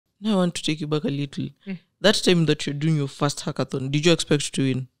Now I want to take you back a little. That time that you're doing your first hackathon, did you expect to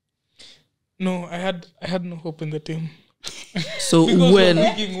win? No, I had no hope in the team. So Because when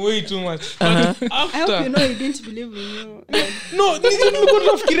we're thinking way too much. Uh-huh. But I hope after you know he didn't believe in you. Like, no,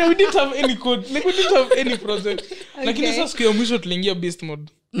 we didn't have any code. Like we didn't have any project. Like Okay. in this siku ya mwisho tuliingia beast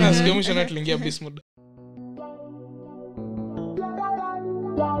mode. Siku ya mwisho na tuliingia beast mode.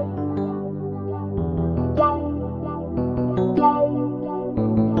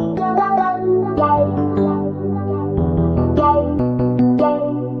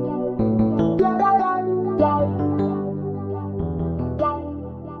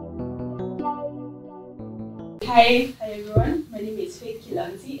 Hi everyone. My name is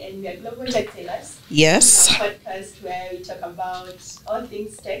Kilonzi, and we are Global Tech Tailors. yes. A podcast where we talk about all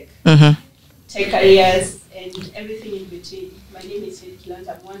things tech, Uh-huh. tech careers, and everything in between. My name is Kilonzi.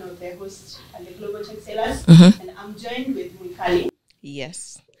 I'm one of the hosts at the Global Tech Tailors, and I'm joined with Mwikali.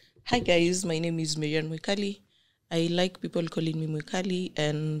 Yes. Hi guys, my name is Mwikali. I like people calling me Mwikali,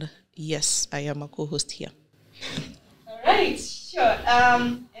 and yes, I am a co-host here. All right, sure.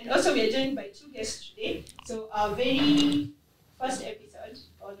 And also we are joined by two guests today. So our very first episode,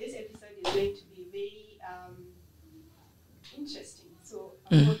 or this episode, is going to be very interesting. So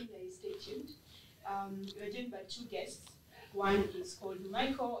I'm hoping that you stay tuned. We are joined by two guests. One is called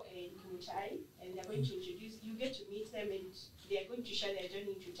Michael and Kimutai, and they're going to introduce. You get to meet them, and they are going to share their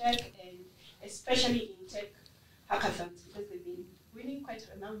journey into tech, and especially in tech hackathons, because they've been winning quite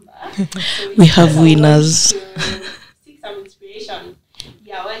a number. So We have winners. To seek some inspiration.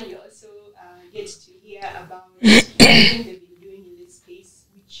 Yeah, when you also get to hear about everything they've been doing in this space,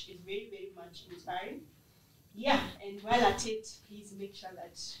 which is very, very much inspiring. Yeah, and while at it, please make sure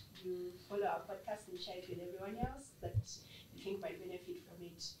that you follow our podcast and share it with everyone else that you think might benefit from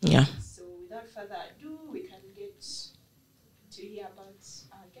it. Yeah. So without further ado, we can get to hear about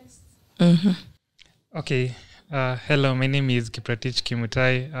our guests. Okay. Hello, my name is Kiprotich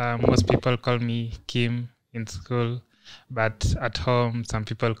Kimutai. Most people call me Kim in school, but at home, some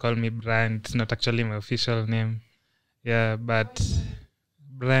people call me Brian. It's not actually my official name. Yeah, but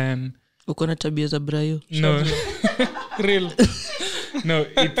Brian. Uko na tabia za Brayo? No, Real. no,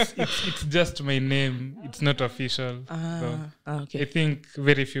 it's just my name. It's not official. So Okay. I think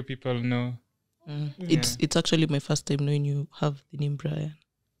very few people know. It's actually my first time knowing you have the name Brian.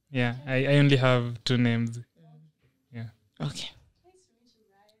 Yeah, I only have two names. Yeah. Okay.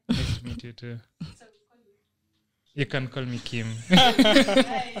 Nice to meet you too. You can call me Kim.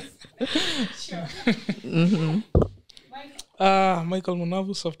 Nice. Sure. Michael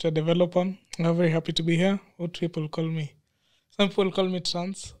Munavu, software developer. I'm very happy to be here. What people call me? Some people call me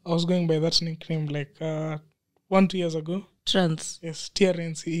Trans. I was going by that nickname like 1-2 years ago. Trans. Yes,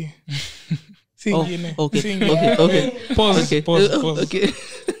 TRNCE. Oh, Singine. okay. Singine. Okay. Pause. Okay. Pause. Okay.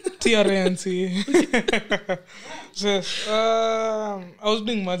 TRNCE. So, yes. I was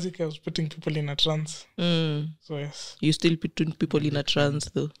doing magic. I was putting people in a trance. So yes. You still putting people in a trance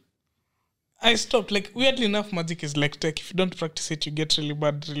though. I stopped. Like, weirdly enough, magic is like tech. If you don't practice it, you get really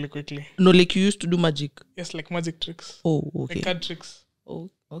bad really quickly. No, like you used to do magic. Yes, like magic tricks. Oh, okay. Like card tricks.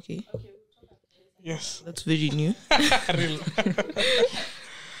 Oh, okay. Yes. That's very new. Real.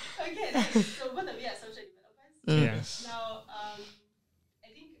 Okay, nice. So both of you are software developers. Yes. Now, I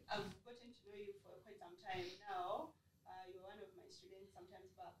think I've gotten to know you for quite some time now. You were one of my students sometimes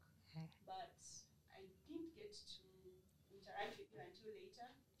back, but I didn't get to interact with you until later.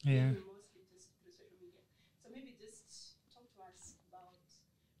 Yeah. Maybe mostly just through social media. So maybe just talk to us about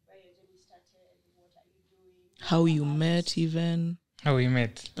where your journey started, what are you doing, How you met even. How we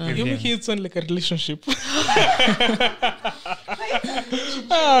met. with You're him. making it sound like a relationship.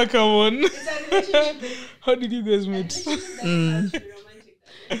 Ah, come on. It's a relationship. How did you guys meet? That is actually romantic.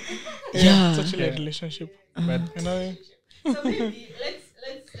 Yeah. It's actually a Yeah. relationship. But You know? So maybe let's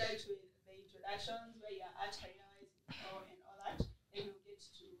start with the introductions, where you're at career-wise, and all that, and we'll get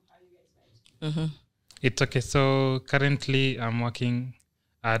to how you guys met. it's okay. So currently I'm working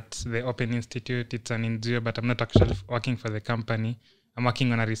at the Open Institute. It's an NGO, but I'm not actually working for the company. I'm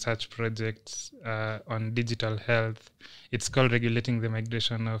working on a research project on digital health. It's called Regulating the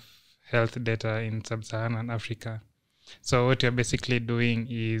Migration of Health Data in Sub-Saharan Africa. So what we're basically doing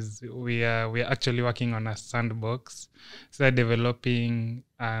is we are actually working on a sandbox. So we're developing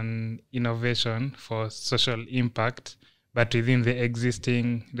an innovation for social impact, but within the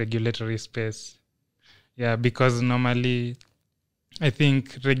existing regulatory space. Yeah, because normally I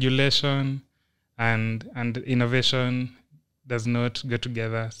think regulation and innovation does not go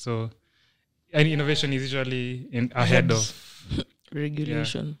together. So innovation is usually ahead of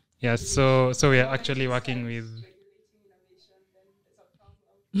Regulation. yeah. So we are actually working with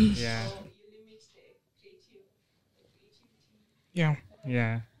Yeah. So you limit the creativity.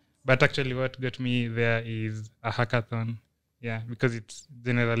 Yeah. But actually what got me there is a hackathon. Yeah, because it's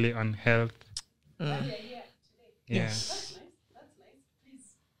generally on health. Yeah, yeah, today. Yeah. Yes. That's nice. Please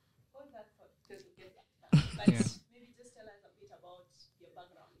hold that thought because we'll get back to that. But Yeah. maybe just tell us a bit about your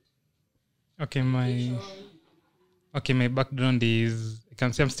background. Okay, my background is, you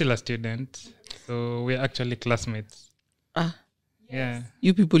can say I'm still a student. So we're actually classmates. Ah, Yeah.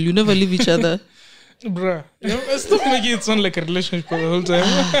 you people, you never leave each other. Bruh. Stop making it sound like a relationship for the whole time.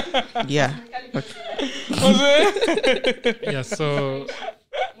 Yeah. Was it? Yeah, so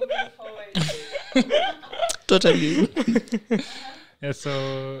Moving forward. Totally. yeah,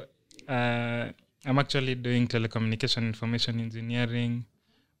 so I'm actually doing telecommunication information engineering,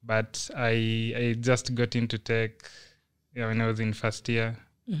 but I just got into tech when I was in first year.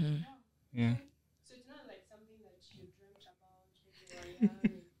 Yeah. So it's not like something that you dreamt about when you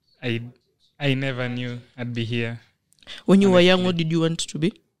were young. I never knew I'd be here. When you were young, Honestly. what did you want to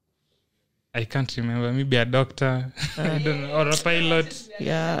be? I can't remember. Maybe a doctor. I don't know. Or a pilot.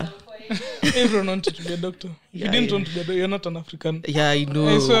 Yeah. Everyone wanted to be a doctor. If Yeah, you didn't yeah. want to be a doctor, you're not an African. Yeah, I I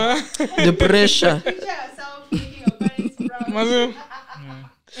know. swear. The pressure. Picture yourself making your parents proud. Mazu.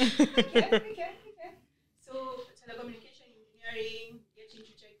 Okay. So telecommunication engineering, get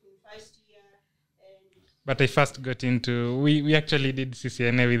into tech in first year, and But I first got into, we actually did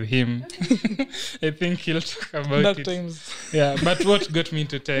CCNA with him. I think he'll talk about Dark it. times. Yeah, but what got me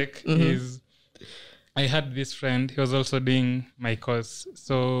into tech is I had this friend, he was also doing my course.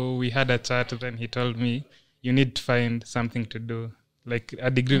 So we had a chat, then he told me, you need to find something to do. Like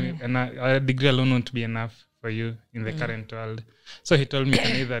a degree, and a degree alone won't be enough for you in the current world. So he told me you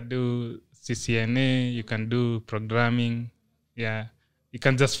can either do CCNA, you can do programming. Yeah, you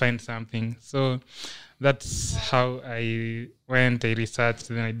can just find something. So that's how I went, I researched,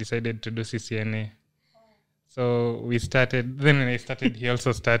 then I decided to do CCNA. So we started, then when I started, he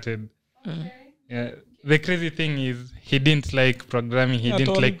also started. Yeah. The crazy thing is, he didn't like programming, he At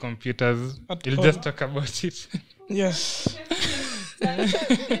didn't all. like computers. At He'll all. just talk about it. Yes. before we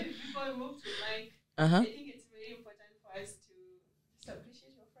move to Mike, Uh-huh. I think it's very important for us to just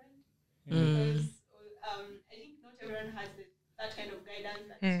appreciate your friend because I think not everyone has that kind of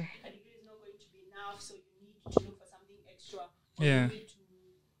guidance that a degree is not going to be enough, so you need to look for something extra. Or Yeah. you need to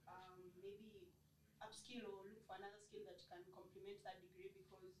maybe upskill or look for another skill that can complement that degree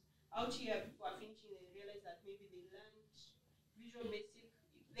because out here people are finishing and realize that maybe they learned Visual Basic.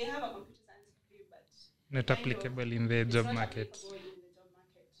 They have a computer science degree, but Not kind of applicable in the it's job not market. applicable in the job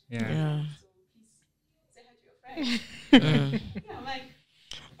market. Yeah. Yeah. So please say hi to your friend. Yeah, Mike.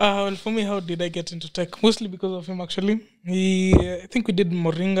 Well, for me, how did I get into tech? Mostly because of him, actually. I think we did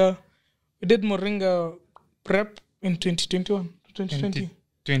Moringa. We did Moringa prep in 2021. 2020.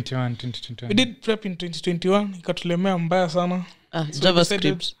 2021. We did prep in 2021. Ikatulemea mbaya sana.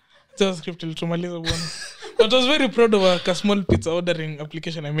 JavaScript. JavaScript ilitumaliza bwana. But I was very proud of a small pizza ordering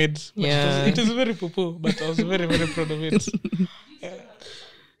application I made. But Yeah. it is very poo-poo, but I was very, very proud of it.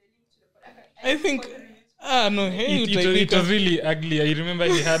 I think... no, hey, It was really ugly. I remember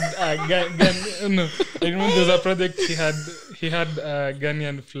he had a gun. No, I remember there was a project he had a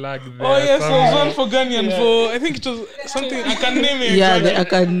Ghanaian flag there. Oh yes, there was somewhere. one for Ghanaian for I think it was something I can name it. Yeah, exactly. I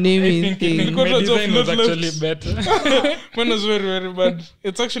can name I it. think Because my it's of design was not actually left. better. Mine was very, very bad.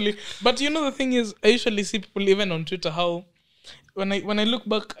 It's actually, but you know the thing is, I usually see people even on Twitter how when I look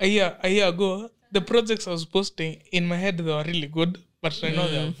back a year ago, the projects I was posting in my head they were really good, but I know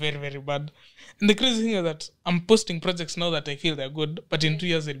they are very, very bad. And the crazy thing is that I'm posting projects now that I feel they're good, but in 2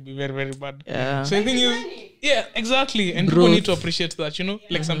 years it'll be very, very bad. Yeah. So the thing is, yeah, exactly. And people need to appreciate that, you know?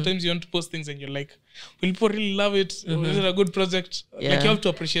 Like sometimes you want to post things and you're like, will people really love it? Or is it a good project? Like Yeah. you have to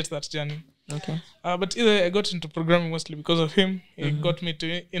appreciate that journey. Okay. But either I got into programming mostly because of him. He got me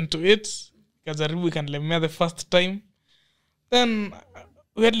into it. Kajaribu ikanlemea the first time. Then,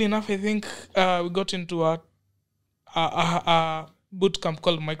 weirdly enough, I think we got into a boot camp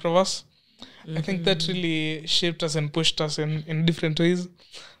called Microverse. I think that really shaped us and pushed us in different ways.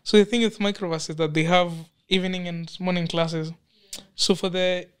 So the thing with Microverse is that they have evening and morning classes. So for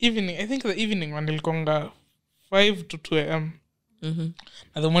the evening, I think the evening one ilkonga 5 to 2 a.m. And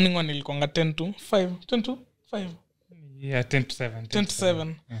the morning one ilkonga 10 to 5. 10 to 5. Yeah, 10 to 7. 10 to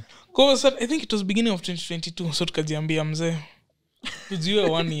 7. Kwa said, I think it was beginning of 2022. So tukajiambia mzee. Tujiwe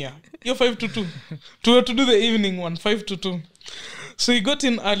 1 year. You're 5 to 2. To do the evening one, 5 to 2. So he got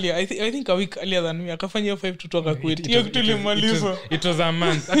in earlier. I think a week earlier than me. Akafanya hiyo 5 to 2 akaquit. Hiyo kitu ilimaliza. It was a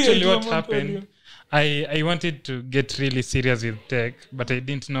month. Actually, It was what a month happened, I wanted to get really serious with tech, but I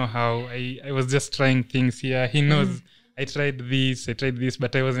didn't know how. I was just trying things here. He knows I tried this,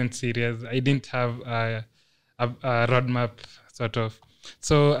 but I wasn't serious. I didn't have a roadmap, sort of.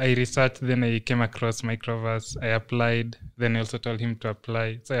 So I researched, then I came across Microverse. I applied, then I also told him to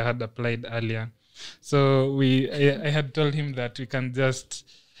apply. So I had applied earlier. So I had told him that we can just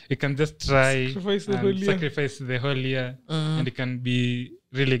try sacrifice the whole year, and it can be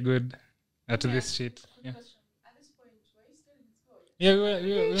really good at this shit. Yeah. Yeah, we were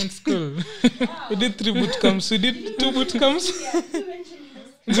in school. We did 3 boot camps. We did 2 boot camps.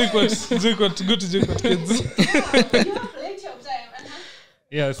 Jukot, go to Jukot, kids.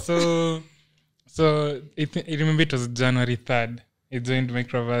 Yeah, so I remember it was January 3rd. I joined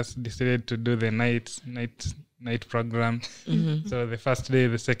Microverse, decided to do the night program. So the first day,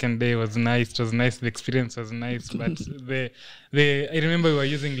 the second day was nice. It was nice. The experience was nice, but I remember we were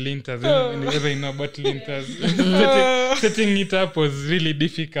using linters. Whether you know about linters, setting it up was really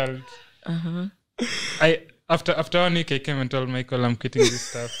difficult. After 1 week, I came and told Michael, I'm quitting this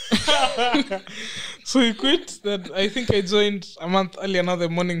stuff. So you quit. That I think I joined a month earlier, now the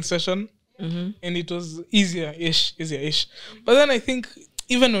morning session, and it was easier-ish. But then I think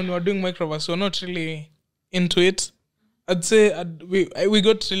even when we were doing Microverse, we were not really into it. I'd say we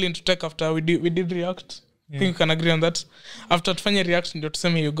got really into tech after we did React. I think we can agree on that. After tufanya React, ndio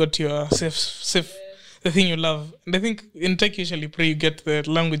tuseme you got your safe the thing you love. And I think in tech usually you get the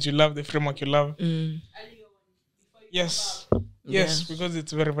language you love, the framework you love. Yes, because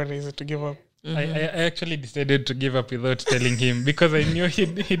it's very, very easy to give up. I actually decided to give up without telling him because I knew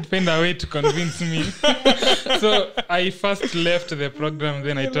he'd find a way to convince me. So I first left the program,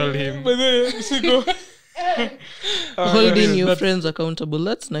 then I told him. Holding your friends accountable.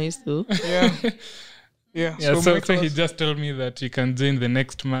 That's nice though. Yeah. So he just told me that you can join the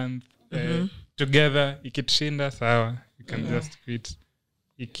next month together. Ikitushinda sawa, you can just quit.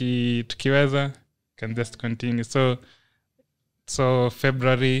 Tukiweza, can just continue. So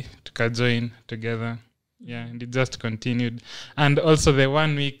February tukajoin together. Yeah, and it just continued. And also the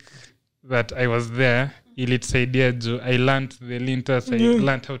 1 week that I was there, ilitusaidia juu I learned the linters, I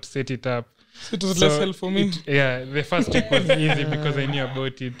learned how to set it up. It was less help for me. The first week was easy because I knew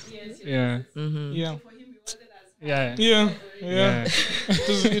about it. Yeah.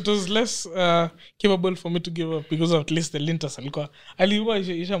 It was less capable for me to give up because of at least the linters alikuwa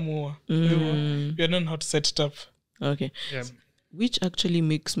ishamuua. We know how to set it up. Okay. Yeah. Which actually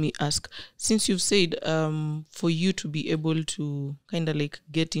makes me ask, since you've said for you to be able to kind of like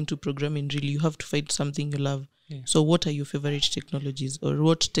get into programming, really, you have to find something you love. Yeah. So what are your favorite technologies, or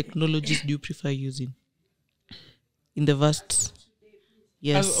what technologies do you prefer using in the vast?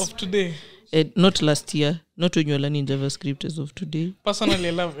 Yes. As of today? Not last year, not when you were learning JavaScript, as of today. Personally,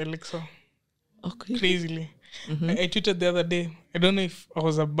 I love Elixir. Okay. Crazily. I tweeted the other day, I don't know if I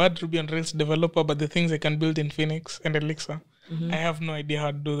was a bad Ruby on Rails developer, but the things I can build in Phoenix and Elixir, I have no idea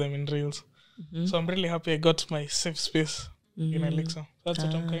how to do them in Rails. So I'm really happy I got my safe space in Elixir. That's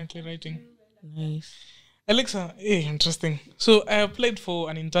what I'm currently writing. Nice. Elixir, interesting. So I applied for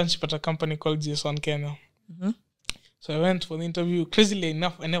an internship at a company called GS1 Kenya. So I went for the interview. Crazily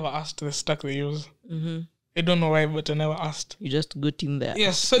enough, I never asked the stack they use. I don't know why, but I never asked. You just got in there.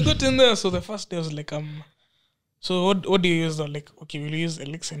 Yes, so I got in there. So the first day I was like, so what do you use? They're like, okay, we'll use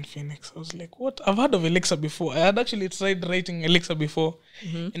Elixir in Phoenix. I was like, what? I've heard of Elixir before. I had actually tried writing Elixir before,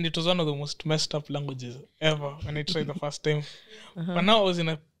 and it was one of the most messed up languages ever when I tried the first time. But now I was in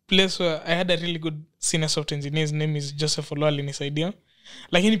a place where I had a really good senior software engineer. His name is Joseph Olwalinis idea.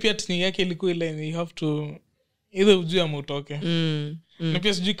 Lakini pia tini yake ilikuwa ile you have to either ujue ama utoke. Na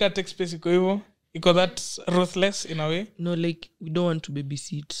pia sijui ka text space iko hivyo. Iko that ruthless in a way. No, like we don't want to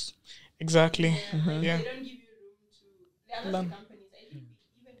babysit. Exactly. Yeah. They don't give you room to. There are lots of companies. I think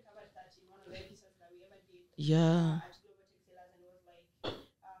we even covered that in one of the episodes that we ever did. Yeah. At Global Tech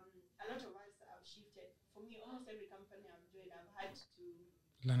Sellers, and it was like a lot of us have shifted. For me, almost every company I've joined, I've had to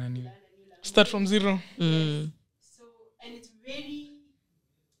Learn a new language. Start from zero. So, and it's very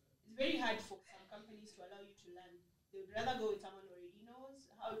hard for some companies to allow you to learn. They would rather go with someone who already knows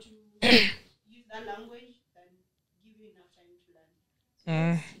how to use that language than give you enough time to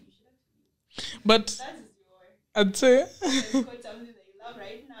learn. So But that is your. I'd say, It's quite something that you love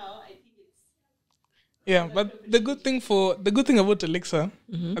right now. I think it's. yeah. But the good thing about Elixir,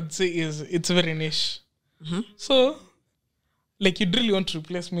 I'd say, is it's very niche. So, like, you'd really want to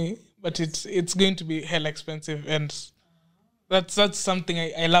replace me, but it's going to be hell expensive, and that's something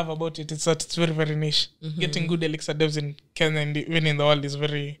I love about it. It's that it's very, very niche. Getting good Elixir devs in Kenya and even in the world is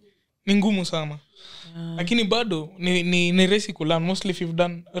very ni ngumu sana. Lakini bado ni rahisi kulearn. Mostly if you've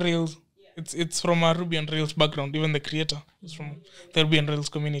done Rails, it's from a Ruby on Rails background. Even the creator is from the Ruby on Rails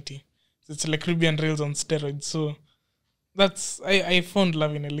community. It's like Ruby on Rails on steroids. So that's I found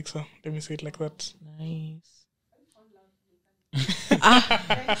love in Elixir. Let me say it like that. Nice.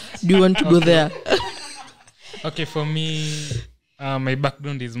 Do you want to go there? Okay, for me, my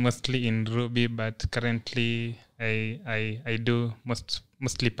background is mostly in Ruby, but currently I do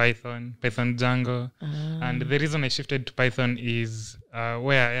mostly Python Django. And the reason I shifted to Python is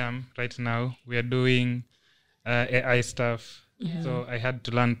where I am right now. We are doing AI stuff. So I had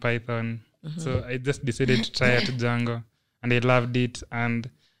to learn Python. So I just decided to try out Django. And I loved it. And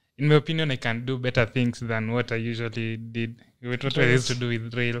in my opinion, I can do better things than what I usually did. What I used to do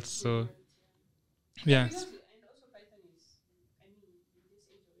with Rails. So, yeah.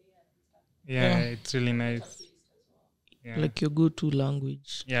 Yeah, it's really nice. Yeah. Like your go-to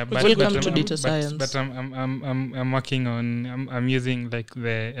language. Yeah, but Welcome but to I'm- data but- science. But I'm working on. I'm using like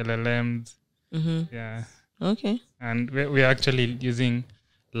the LLMs. Yeah, Okay. and we are actually using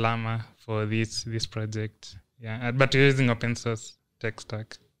Llama for this project. Yeah, but we're using open source tech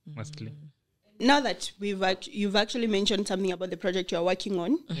stack mostly. Now that you've actually mentioned something about the project you're working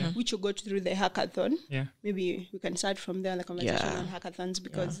on, which you got through the hackathon, Yeah. maybe we can start from there, the conversation Yeah. on hackathons,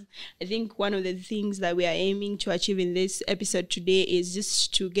 because I think one of the things that we are aiming to achieve in this episode today is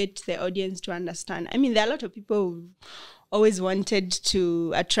just to get the audience to understand. I mean, there are a lot of people who always wanted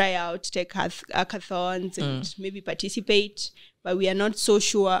to try out tech hackathons and maybe participate, but we are not so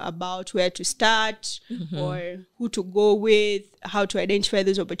sure about where to start or who to go with, how to identify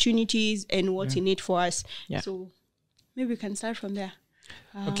those opportunities and what's in it for us. Yeah. So maybe we can start from there.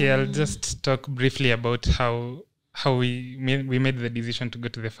 Okay, I'll just talk briefly about how we made the decision to go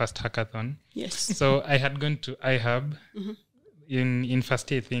to the first hackathon. Yes. So I had gone to iHub in first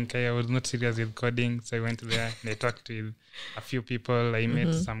year. I think I was not serious with coding, so I went there and I talked with a few people. I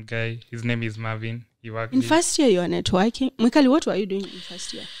met some guy. His name is Marvin. He worked In first year, you are networking. Mwikali, what were you doing in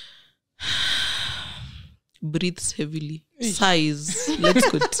first year? Breathes heavily. Sighs. Let's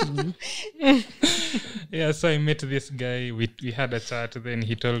continue. Yeah, so I met this guy. We had a chat. Then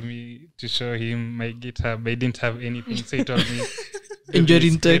he told me to show him my GitHub. I didn't have anything, so he told me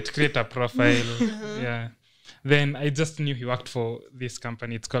Enjoying tech. create a profile. Yeah. Then I just knew he worked for this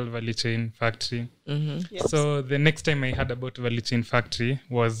company. It's called Value Chain Factory. Yes. So the next time I heard about Value Chain Factory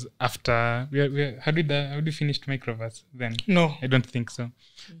was after had we finished Microverse then? No. I don't think so.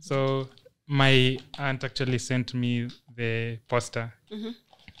 So my aunt actually sent me the poster.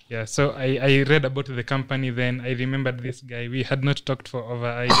 Yeah, so I read about the company. Then I remembered this guy. We had not talked for over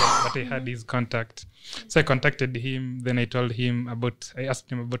a year, but I had his contact. So I contacted him. Then I asked him about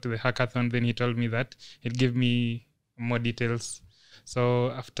the hackathon. Then he told me that he'd give me more details.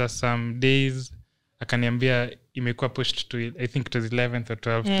 So after some days, akaniambia imekuwa pushed to, I think it was 11th or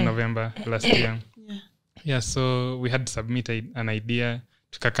 12th November last year. Yeah, so we had submitted an idea.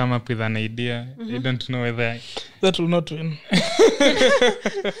 To come up with an idea. I don't know whether That will not win.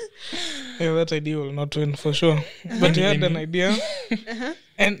 Yeah, that idea will not win for sure. But he had an idea.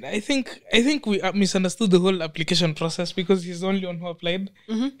 And I think we misunderstood the whole application process because he's the only one who applied.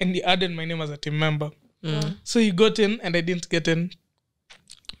 And he added my name as a team member. So he got in and I didn't get in.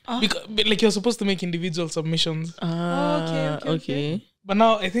 Because, like, you're supposed to make individual submissions. Okay. But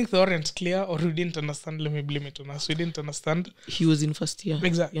now I think they weren't clear or we didn't understand. Let me blame it on us. We didn't understand. He was in first year.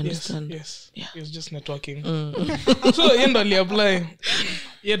 Exactly. You understand? Yes. Yeah. He was just networking. So yeye ndo aliapply.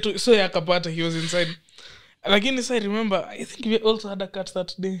 So yakapata, he was inside. Lakini I remember, I think we also had a cut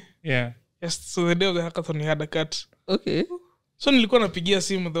that day. yeah. Yes, so the day of the hackathon we had a cut. Okay. So nilikuwa napigia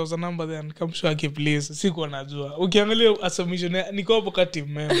simu, there was a number there and come sure please. Sikuwa najua. Ukiangalia a submission, niko hapo ka team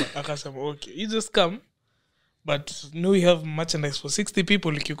member. Akasema, okay, you just come. But no, we have merchandise for 60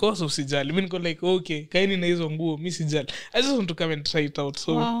 people. Ukikosa usijali. Mimi niko like, okay, kaini na hizo nguo, mimi sijali. I just want to come and try it out.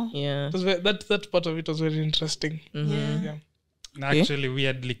 So Yeah. that part of it was very interesting. Yeah. Na actually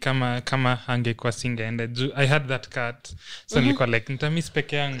weirdly kama angekuwa singeenda juu I had that cut, so nilikuwa like nitamiss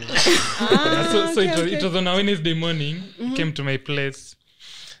peke yangu. So it was on a Wednesday morning. He came to my place,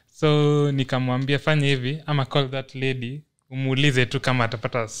 so nikamwambia fanya hivi ama call that lady umuulize tu kama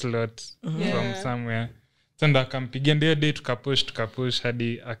atapata slot from somewhere. So ndo akampigia, ndio day tukapush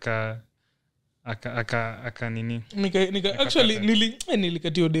hadi aka nini Actually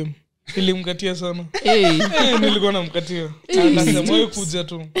nilikatia dem. Nilimkatia sana. Nilikuwa namkatia. Akasema wewe kuja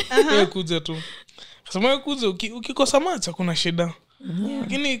tu. Akasema wewe kuja, ukikosa macha kuna shida.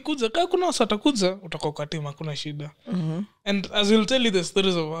 Lakini kuja kama kuna wasa atakuja utakuwa katima, hakuna shida. And as we'll tell you the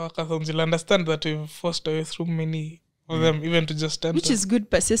stories of hackathons, you'll understand that we've forced our way through many of them even to just enter. Which is good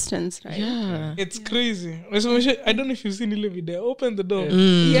persistence, right? Yeah. It's crazy. I don't know if you've seen the video. Open the door.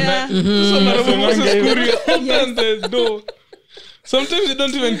 Yeah. So open the door. Sometimes you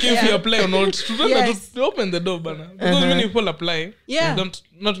don't even care if you apply or not. Yes. To open the door, bana. Because many people apply, Yeah.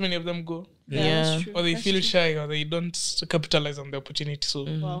 not many of them go. That's true. Or they That's feel true. shy, or they don't capitalize on the opportunity. So,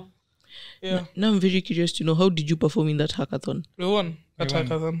 Wow. yeah. Now I'm very curious to know, how did you perform in that hackathon? We won that We won.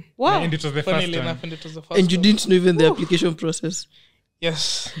 hackathon. Wow. And it was the Funnily first enough, one. and it was the first And you one. didn't know even the application process.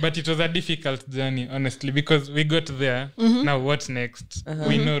 Yes. But it was a difficult journey, honestly, because we got there. Now what's next?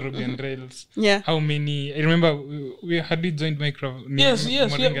 We know Ruby on Rails. Yeah. How many? I remember we had joined Yes,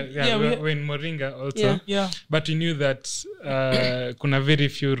 Moringa. yeah, we we- were in Moringa also. Yeah. Yeah. But we knew that kuna very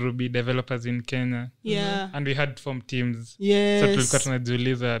few Ruby developers in Kenya. Yeah. And we had formed teams. Yes. So tulikuwa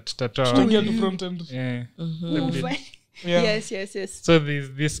tunajiuliza tutatoa To wapi. get to front end. Yeah. Ooh, fine. Yeah. Yes. So there's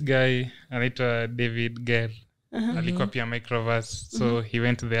this guy anaitwa David Ger. Alikuwa pia Microverse. So he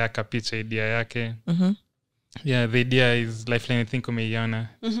went there akapitch idea yake. Yeah, the idea is Lifeline, I think umeiona.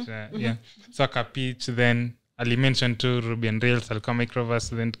 Yeah. So akapitch, then alimention to Ruby on Rails, alikuwa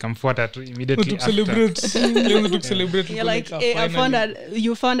Microverse, then tukamfuata tu immediately To after. celebrate. To celebrate. You're like, Kuliko I found finally.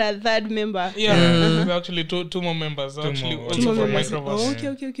 you found a third member. Yeah. We actually two more members. Actually, more. also Two more from members. Microverse.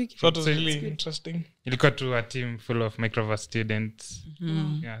 Oh, okay. So it was really interesting. Ilikuwa tu a team full of Microverse students.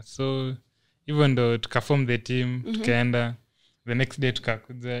 Yeah, so even though tukaform the team, tukaenda, the next day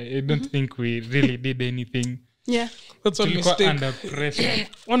tukakuja, I don't think we really did anything. Yeah. That's one Tulikuwa mistake. under pressure.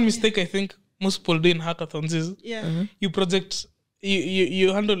 One mistake I think most people do in hackathons is Yeah.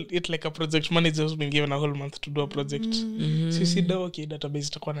 you handle it like a project manager who's been given a whole month to do a project. So you see, okay, database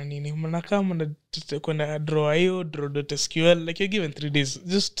itakuwa na nini? Mnakaa mna draw IO, draw.sql, like you're given 3 days.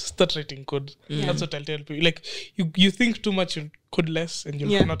 Just start writing code. That's what I'll tell people. Like you think too much, you code less, and you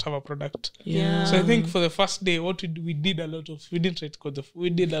cannot have a product. Yeah. So I think for the first day, what we did a lot of, we didn't write code, we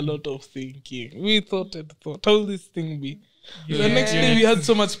did a lot of thinking. We thought, how will this thing be? The next day we had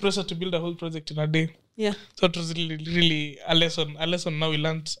so much pressure to build a whole project in a day. Yeah. So it was really a lesson. A lesson now we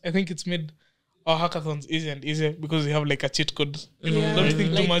learned. I think it's made our hackathons easier and easier because we have like a cheat code. Don't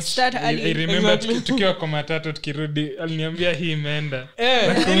think too much. Start I early. remember Exactly. tukiwa kwa matatu tukirudi aliniambia hii imeenda.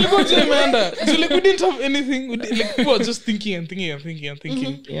 Ilikuwa je imeenda. So like we didn't have anything. Like people were just thinking and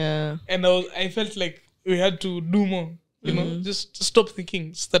thinking. Yeah. And I felt like we had to do more. You know, just stop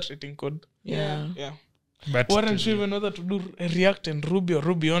thinking, start writing code. Yeah. Yeah. But Weren't sure even whether to do React and Ruby or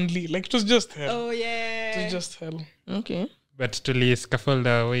Ruby only. Like it was just hell. Oh yeah. It was just hell. Okay. but tuli scaffold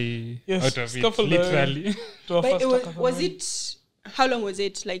our way Yes, out of it, scaffold our way. literally. To our But first it was, hackathon. was it? How long was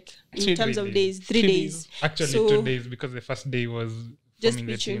it? Like in 3 terms of days. days, 3 3 days. Actually, So- 2 days because the first day was Just forming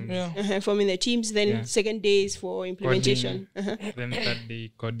the pitching. team. Yeah. Forming the teams. Then Yeah. second day is for implementation. Then third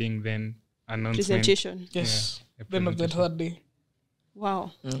day coding, then announcement. Presentation. Yes. Yeah, Then of the presentation. third day.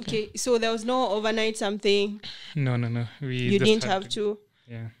 Wow. Okay. So there was no overnight something. No. We You just didn't had have to.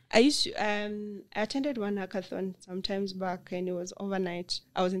 Yeah. I used to, I attended one hackathon sometimes back, and it was overnight.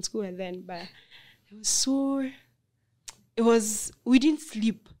 I was in school then, but we didn't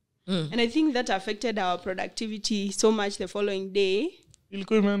sleep. And I think that affected our productivity so much the following day.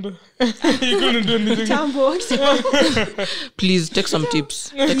 Ilikuwa imeenda. You couldn't do anything. Tambo. Please take some tips.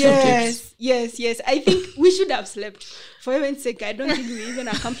 Take some tips. yes. I think we should have slept. For heaven's sake, I don't think we even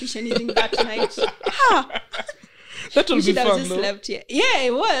accomplished anything that night. That will We be should have fun just though. slept. Yeah,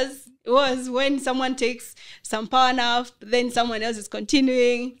 it was. It was when someone takes some power nap, then someone else is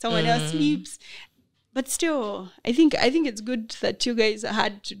continuing, someone else sleeps. But still, I think it's good that you guys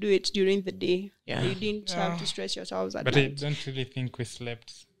had to do it during the day. Yeah. You didn't have to stress yourselves at But I night. don't really think we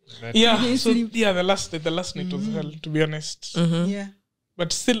slept. That Yeah. So yeah, the last night was hell, to be honest. Yeah.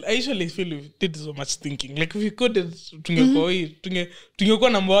 But still, I usually feel we did so much thinking. Like if we could,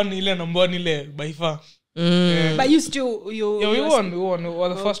 tungekuwa number one ile by far. But you still We won. We were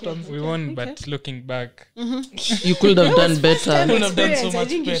the first ones. we won, but looking back, You could have done better. Could have done so experience. I much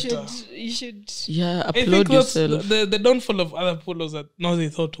think better. you should. Yeah, I think applaud that's yourself. the downfall of other polos that now they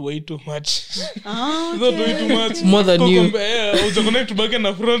thought way too much. Ah, They thought way too much. More than you. Uja back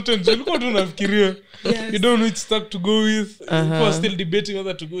and front end. Ulikuwa tu unafikiria. You don't know which stack to go with. People are still debating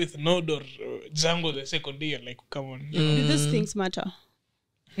whether to go with Node or Django the second day. Like, come on. Do those things matter?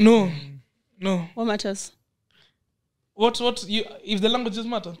 No. What matters? What you if the languages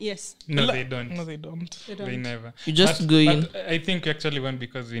matter? Yes. no, La- they don't. No, they don't. They never. You just But- go in. But I think we actually won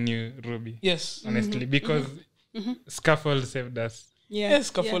because we knew Ruby. Yes. Honestly, because Scaffold saved us. Yeah. Yes,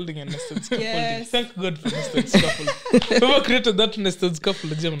 scaffolding and nested scaffolding. Yes. Thank God for nested scaffolding. Whoever created that nested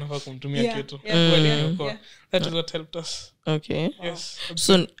scaffolding, je mnafaa kumtumia Yeah, kitu. yeah, Kweli yeah, imekuwa. yeah. That is what helped us. Okay. Yes.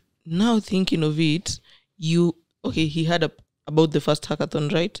 So now thinking of it, he had about the first hackathon,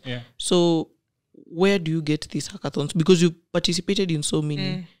 right? Yeah. So where do you get these hackathons? Because you participated in so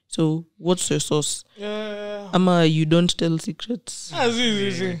many. So what's your sauce? Yeah. Ama you don't tell secrets?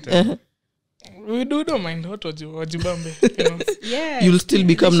 See. We don't mind what wajibambe, you know. Yeah. You'll still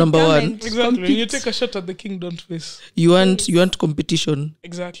become number come one. and Exactly. When you compete. take a shot at the king, don't face. You want competition.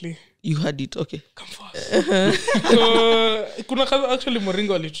 Exactly. You had it. Okay. Come first. So kuna kaza actually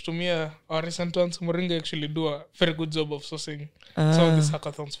Moringa alitutumia our recent ones. Moringa actually do a very good job of sourcing some of these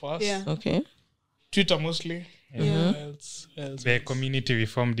hackathons for us. Yeah. Okay. Twitter mostly. Else. The community we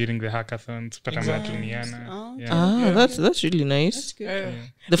formed during the hackathons. Patamatumiana. Oh, Yeah. That's really nice. That's good.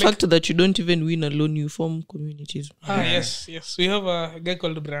 The fact that you don't even win alone, you form communities. Yes. We have a guy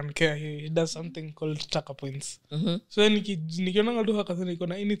called Brian Care. He does something called Taka Points. So nikionanga do hackathon iko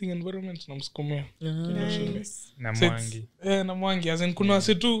na anything environment namsukumia. Na So Mwangi. na Mwangi as in kuna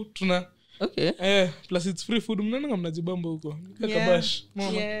wase tu tuna Okay. plus it's free food mnananga mnajibamba huko. Kaka Yeah. bash.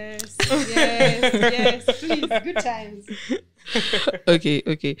 Mama. Yes. Please, good times.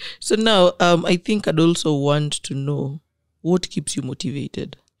 Okay. So now, I think I'd also want to know what keeps you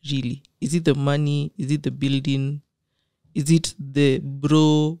motivated. Really, is it the money? Is it the building? Is it the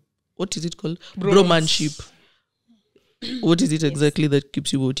what is it called? Bromanship. What is it exactly that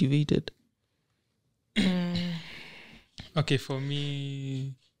keeps you motivated? Okay, for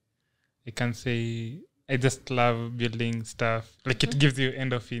me, I can say I just love building stuff. Like it gives you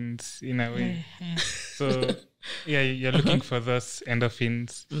endorphins in a way. So yeah, you're looking for those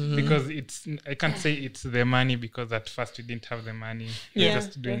endorphins because I can't say it's the money because at first we didn't have the money. We were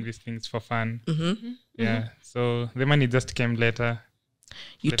just doing these things for fun. Yeah. So the money just came later.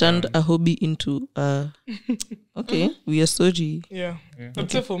 You turned a hobby into okay, we are sorry. Yeah.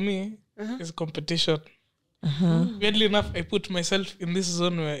 I'd say for me, it's competition. Weirdly enough, I put myself in this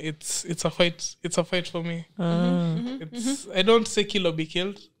zone where it's a fight. It's a fight for me. It's I don't say kill or be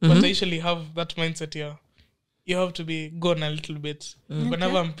killed, but I usually have that mindset here. You have to be gone a little bit.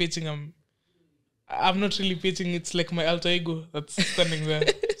 Whenever I'm pitching, I'm not really pitching. It's like my alter ego that's standing there.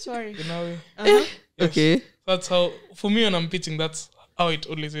 Sorry. You know. Uh-huh. Yes. Okay. That's how for me when I'm pitching. That's how it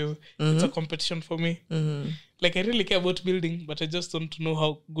always is. It's a competition for me. Like I really care about building, but I just don't know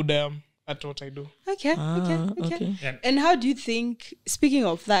how good I am at what I do. Okay. Yeah. And how do you think, speaking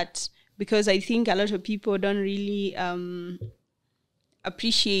of that, because I think a lot of people don't really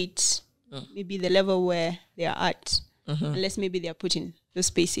appreciate maybe the level where they are at, unless maybe they are put in those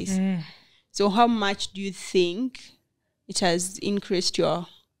spaces. So how much do you think it has increased your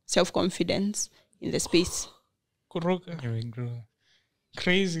self-confidence in the space? Kuroka. Here we grow.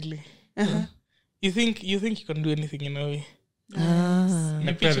 Crazily. You think you can do anything in a way.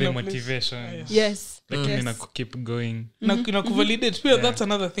 Like pitch in the a place. motivation. Yes. Like you mean keep going. Na kuvalidate. Pia that's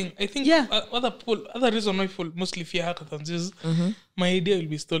another thing. I think Yeah. other reason why people mostly fear hackathons is my idea will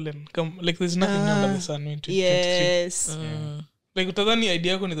be stolen. Like there's nothing under the sun in 2023. Yes. Like utadhani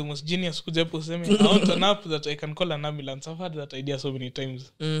idea yako ni the most genius kuja hapo useme I want an app that I can call an ambulance. I've had that idea so many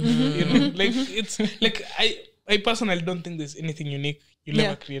times. You know, like it's like I personally don't think there's anything unique you'll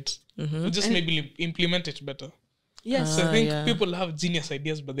ever create. You just maybe implement it better. Yes. So I think people have genius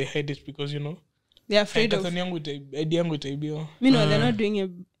ideas but they hide it because They're afraid of. idea yangu itaibiwa. Meanwhile, they're not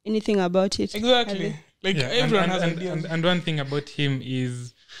doing anything about it. Exactly. Like everyone has and, ideas. and one thing about him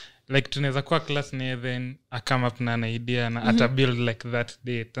is like tunaweza kuwa class naye then I come up na an idea na ata build like that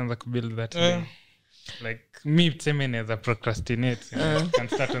day tanza kubuild that day. Like me tseme naweza procrastinate can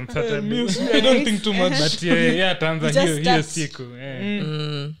start on Saturday. I don't think too much. But yeah tanza hiyo siku.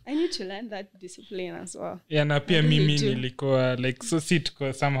 I need to learn that discipline as well. Yeah, na pia mimi too. nilikuwa like so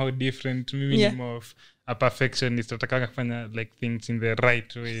sitko somehow different. Mimi ni more of a perfectionist. Nataka kufanya like things in the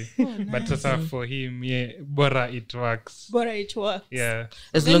right way. But sasa for him, bora it works. Bora it works. Yeah.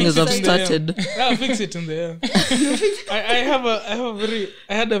 As long as I've started. I'll fix it in the air.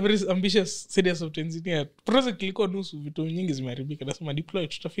 I had a very ambitious serious of engineer. Project ilikuwa nusu vitu nyingi zimeharibika. Nasema deploy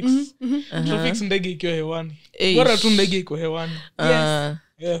tutafix. Tutafix ndege ikiwa hewani. Bora tu ndege iko hewani. Yes.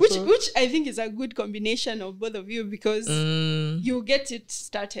 Yeah, Which I think is a good combination of both of you because you get it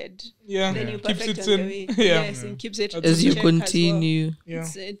started. Yeah. Then you Keeps perfect it on in. the way. Yeah. Yes, and keeps it As you in check as well. continue. Yeah.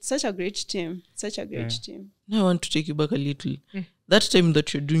 It's such a great team. Now I want to take you back a little. That time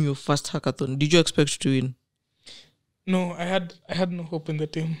that you're doing your first hackathon, did you expect to win? No, I had no hope in the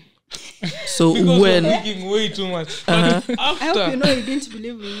team. So Because when we're thinking way too much. But I hope you after know he didn't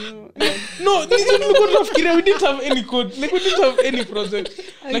believe in you. no, we didn't have any code. Like we didn't have any project.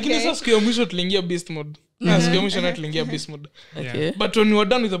 Lakini sasa siku ya mwisho tuliingia beast mode. Siku ya mwisho na tuliingia beast mode. okay. But when we were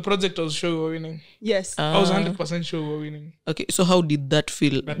done with the project, I was sure we were winning. Yes. I was 100% sure we were winning. Okay, so how did that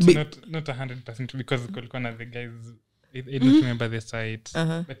feel? But not 100% because kulikuwa na the guys I don't remember the site.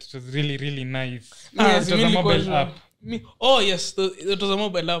 But it was really really nice. Yes, It was a really mobile cool. app. Yes, it was a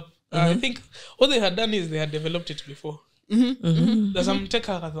mobile app. I think what they had done is they had developed it before. There's some tech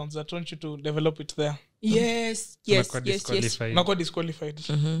hackathons that want you to develop it there. Yes. Not disqualified.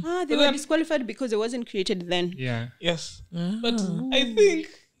 They were disqualified because it wasn't created then. Yeah. Yes. But I think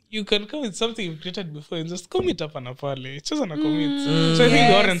you can come with something you've created before and just commit up and apale. It's just an commit. So I think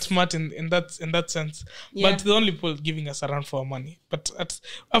they weren't smart in that sense. Yeah. But the only people giving us a run for our money. But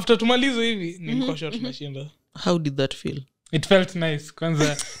after tumalizo hivi nilikuwa sure tunashinda. How did that feel? It felt nice.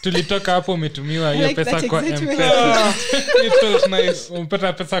 Kwanza tulitoka hapo umetumiwa hiyo Like pesa that kwa exact way. M-Pesa. It felt nice.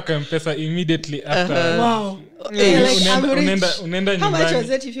 Umepata pesa kwa M-Pesa immediately after. Wow. Unaenda How much was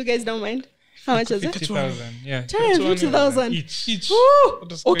nyumbani. it, if you guys don't mind? How much was it? 50,000. Yeah. 250,000. Each.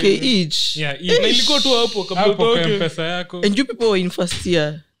 That was Okay, crazy. each. Yeah, Na each. ilikuwa tu hapo kabla Hapo kwa utoke. M-Pesa yako. And you people were in first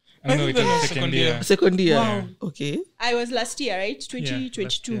year, No, it that was was second year. second year. Wow. Okay. I was last year, right? Yeah, 2022.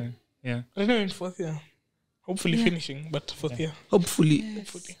 last year. Yeah. I know in fourth year. Hopefully finishing, but fourth year. Hopefully.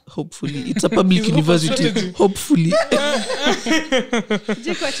 It's a public university. Hopefully.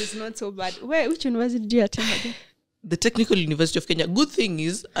 JKUAT is not so bad. Which university do you attend again? The Technical University of Kenya. Good thing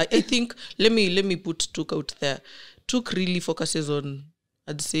is, I think, let me put TUK out there. TUK really focuses on,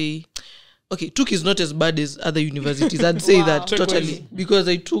 I'd say, okay, TUK is not as bad as other universities. I'd say that Check totally. wise. Because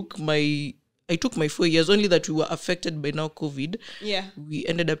I took my 4 years, only that we were affected by now COVID. Yeah. We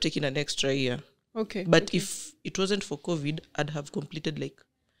ended up taking an extra year. Okay. But if it wasn't for COVID, I'd have completed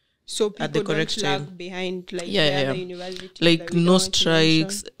so people at the correct don't lag time. behind the Yeah. other university. Like no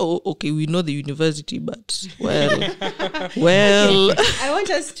strikes. Oh, okay, we know the university, but well. I want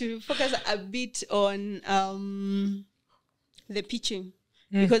us to focus a bit on the pitching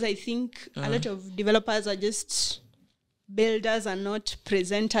because I think a lot of developers are just builders and not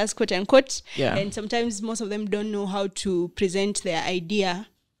presenters, quote unquote. Yeah. And sometimes most of them don't know how to present their idea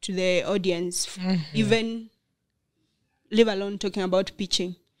to the audience, even leave alone talking about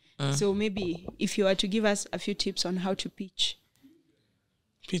pitching. So maybe if you were to give us a few tips on how to pitch.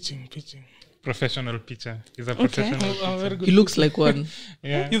 Pitching. Professional pitcher. He's a professional pitcher. Very good. He looks like one.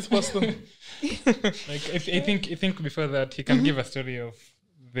 Yeah. Youth pastor. Like I think before that he can give a story of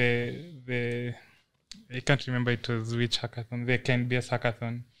the I can't remember it was which hackathon, the KNBS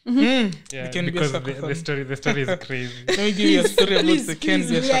hackathon. Yeah, The KNBS because hackathon. the story is crazy. Let me give you a story about the Please,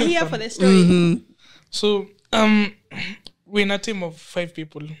 KNBS we are here hackathon. for the story. So, we're in a team of 5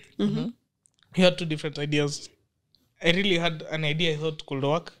 people. We had 2 different ideas. I really had an idea I thought could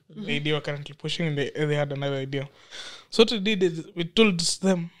work. The idea we're currently pushing, and they had another idea. So what we did is we told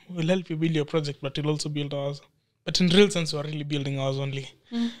them, we'll help you build your project, but we'll also build ours. But in real sense, we're really building ours only.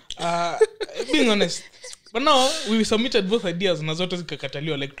 Being honest. But now, we submitted both ideas na zote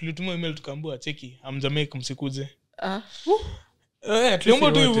zikakataliwa. Like, tulitumia email tukaambiwa, cheki, hamjamake msikuje.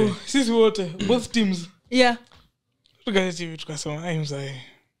 Tuliomba tu hivyo, sisi wote, both teams. Yeah. Tukasema hivi, tukasema, ai mzee.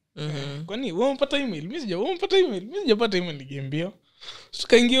 Kwani wewe umepata email? Mimi sijapata email nikiambia.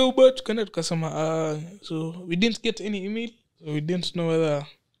 Tukaingia Uber, tukaenda tukasema, so we didn't get any email. So we didn't know whether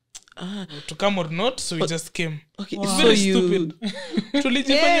to come or not, so we just came. Okay, It's so very you stupid.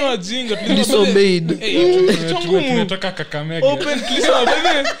 Tulijifanya wajinga. disobeyed. Tumetoka Kakamega. Open, tulisema by the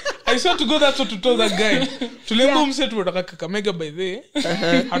way, I swear to God that's what to tell that guy. Tulimbo mse tumetoka Kakamega by the way.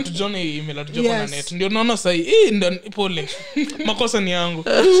 Hatujona email, hatujona na net. Ndio naona sahi, ndio pole. Makosa ni yangu.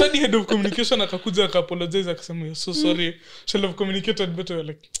 So the head of communication akakuja akapologize akasema you're so sorry. Should have communicated better.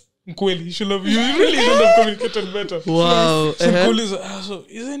 Like mkweli, you really should have communicated better. Wow. So cool is so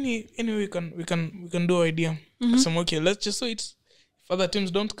is any way we can do idea. So okay, let's just wait. If other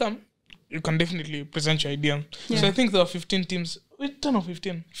teams don't come, you can definitely present your idea. So I think there were 15 teams. Wait, 10 or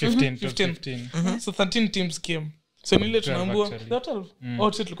 15? 15. So 13 teams came. So nile tunaambua 12.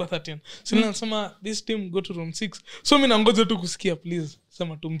 Oh, tulikuwa 13. So nile nasema this team go to room 6. So mimi nangoja tu kusikia please.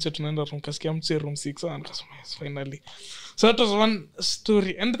 Sema tu mche tunaenda room kasikia mche room 6. So nikasema yes finally. So that was one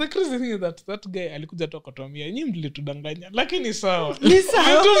story. And the crazy thing is that guy alikuja tu akatuambia nyinyi mlitudanganya. Lakini sawa. Ni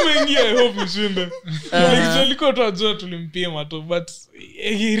sawa. Mtu mengia I hope mshinde. Like alikuwa tu ajua tulimpima tu but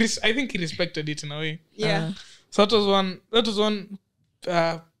I think he respected it in a way. Yeah. So that was one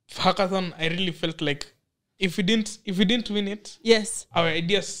hackathon I really felt like if we didn't win it, Yes. our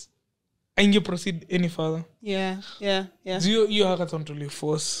ideas ainge proceed any further. Yeah. So you hackathon to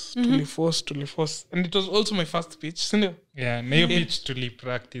force. And it was also my first pitch, sindio? Yeah, na hiyo pitch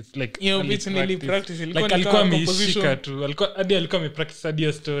practice like Hiyo pitch nili practice, ilikuwa like ni alikuwa kama ameishika composition. tu alikuwa amepractice hadi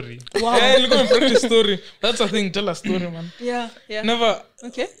hiyo story. Wow. Yeah, ilikuwa practice story. That's a thing, tell a story man. Yeah. Never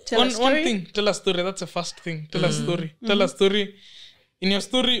Okay. Tell us one thing, tell a story. That's the first thing. Tell a story. Tell a story. In your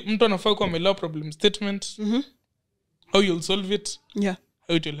story, mtu anafaa kuwa amelewa problem statement. How you'll solve it. Yeah.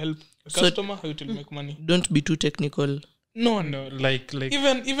 how it will help the customer, how it will make money. Don't be too technical. No, like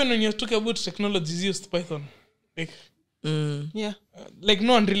even when you're talking about technologies used Python, like Yeah. like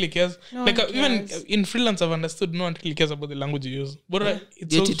no one really cares. No Like one even cares. in freelance, I've understood no one really cares about the language you use. But it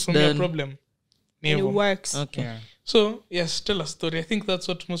Get solves it for me a done. problem. And it Never. works. Okay. yeah. So yes, tell a story. I think that's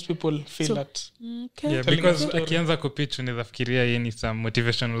what most people feel at. Okay. Yeah, Telling because a story. akianza kupitch unaweza fikiria yeye ni some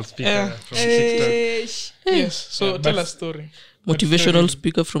motivational speaker Yeah. from TikTok. Yes. So Yeah, tell but- a story. Motivational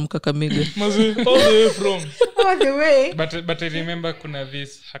speaker from Kakamega. Mazi, all the way from. All the way. But I remember kuna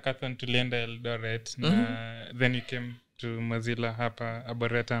this hackathon tulienda Eldoret na then you came to Mozilla hapa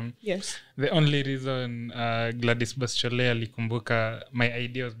Arboretum. Yes. The only reason Gladys Baschole alikumbuka my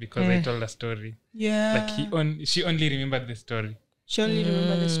idea was because I told a story. Yeah. Like she only remembered the story. She only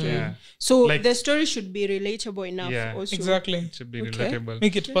remember the story. Yeah. So Like- the story should be relatable enough. Yeah. Also. Exactly. It should be Okay. relatable.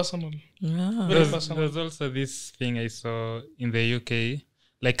 Make it personal. Ah. Very There's personal. also this thing I saw in the UK.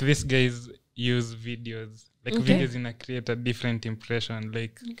 Like these guys use videos. Like videos in a create a different impression.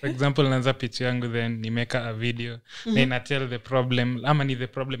 Like for example, naanza pitch yangu then nimeka a video. Na ina tell the problem. Ama ni the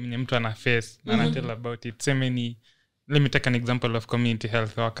problem yenye mtu ana face. Na ana tell about it. Seme ni, let me take an example of community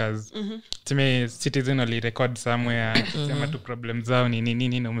health workers. Seme citizen wali record somewhere. Sema tu problem zao ni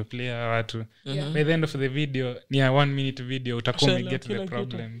nini na umeplay watu. By the end of the video, ni a 1 minute video. Utakuwa Shall I get feel the like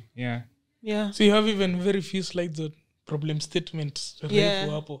problem. Yeah. Yeah. So you have even very few slides on problem statements. Yeah.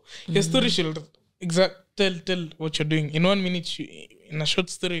 Hapo. Your story should tell what you're doing. In 1 minute, in a short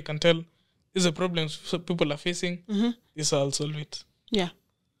story, you can tell these are problems people are facing. This I'll solve it. Yeah.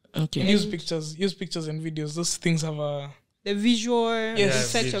 Okay. And use pictures and videos. Those things have a The visual Yes.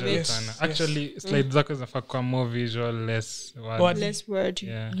 effect of visual it. sana. Actually, slides zako zinafaa kuwa more visual, less word. Word. Less word.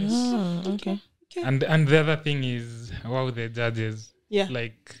 Yeah. Okay. And the other thing is wow the judges. Yeah.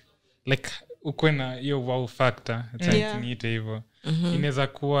 Like ukwe na hiyo wow factor. Yeah. Niite hivyo. Inaweza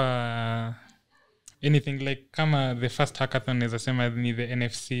kuwa anything like kama the first hackathon naweza sema ni the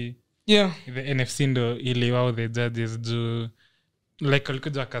NFC. yeah. The NFC ndo ili wow the judges juu like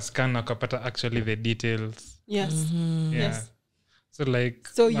walikuja wakascan wakapata actually the details. Yes. Yeah. Yes. So like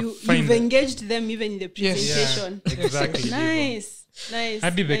So na you've find- engaged them even in the Yes. presentation. exactly hivyo. Nice. Nice.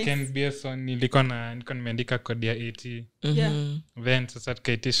 Hadi the nice. KNBS on nilikuwa nimeandika code ya 80 Yeah. then sasa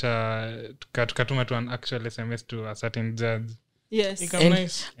tukaitisha tukatuma tu an actual SMS to a certain judge. Yes. Become And-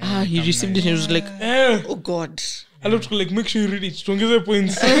 nice. He received it and he was like, Yeah. oh God. I love to like make sure you read it. Tuongeze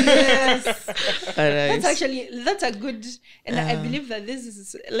points. Yes. Alright. That's a good, and I believe that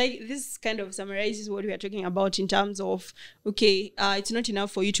this kind of summarizes what we are talking about in terms of, okay, it's not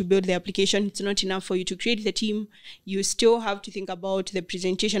enough for you to build the application. It's not enough for you to create the team. You still have to think about the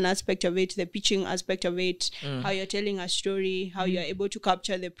presentation aspect of it, the pitching aspect of it, how you're telling a story, how you're able to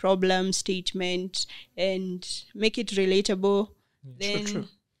capture the problem statement and make it relatable. Then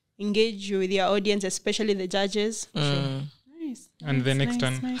engage with your audience, especially the judges. Nice. And the next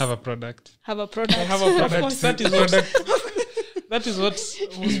one nice. have a product. Have a product. Have a Of product. course. That is what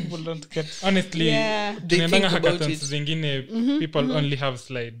most people don't get. Honestly, Yeah. They tunaendanga think about hackathons it. zingine people only have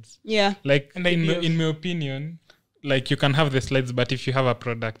slides. Yeah. Like And ideas. in my opinion, like you can have the slides but if you have a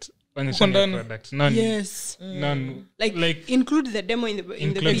product, onyesha Uko ndani. product. None. Yes. None. Like include the demo in the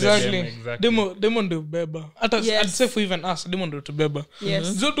include the Exactly. demo, exactly. Demo ndio beba. Hata Yes. I'd say for even us, demo ndio tubeba. Yes.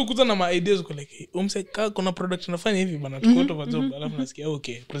 Zote kuza na my ideas uko like, umse kaa kuna product nafanya hivi bana tuko out of a job alafu nasikia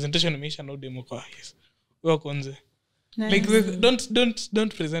okay, presentation imeisha no demo kwa. Yes. Wewe konze. Like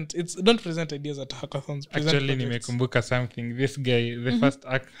don't present ideas at hackathons. Present Actually projects. nimekumbuka something. This guy, the first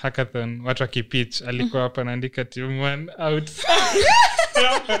hackathon, watu wakipitch, alikuwa hapa anaandika team 1 out.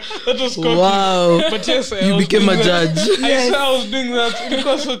 That was cool. Wow. But yes, You became a judge. I saw I was doing that. It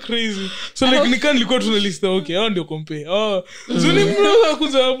was so crazy. So like nikan nilikuwa tunalista okay, hao ndio compare. Zuni mnaweza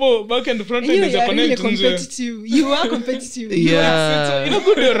kuza hapo back and front end You is are really connect nje. competitive. You are competitive. Yeah. Ina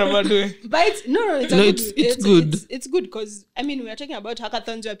good era bado. But it's No, it's good. It's good because I mean we are talking about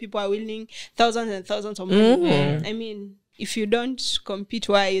hackathons where people are winning thousands and thousands of money. I mean, if you don't compete,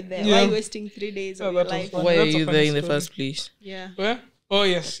 why are you there? Why are you wasting 3 days of your that was life? fun. Why are That's a you fun there in the story. first place? Yeah. Where? Oh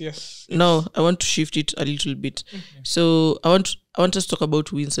yes. Now I want to shift it a little bit. So I want us to talk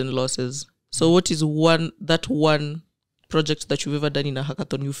about wins and losses. So what is one project that you've ever done in a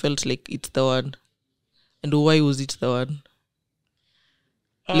hackathon you felt like it's the one, and why was it the one?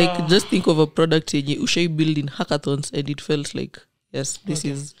 Like just think of a product yenye ushai build in hackathons and it felt like yes, this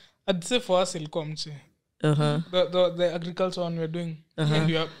is I'd say for us ilikuwa mche. uh-huh. The agriculture one we're doing and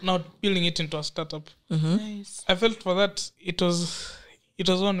we are now building it into a startup. Nice. I felt for that it was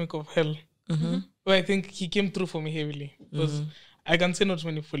 1 week of hell. Where I think he came through for me heavily because I can say not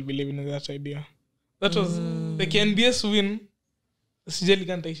many people believe in that idea. That was the KNBS win. sijali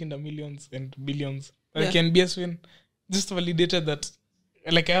can't ishi in the millions and billions. Like NBS win just validated that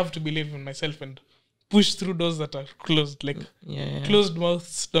like I have to believe in myself and push through doors that are closed. Like closed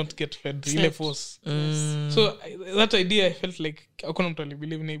mouths don't get fed. Ile force. So that idea I felt like hakuna mtu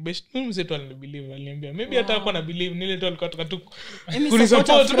alibelieve ni best mzetu alibelieve aliambia maybe hata hakuwa na believe nile tu alikuwa tu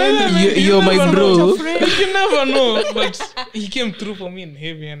kunisupport. You're my bro. You can never know, but he came through for me in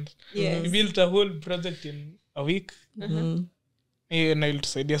heavy and he built a whole project in a week. And I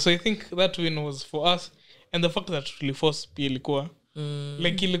decided. So I think that win was for us, and the fact that really force pia ilikuwa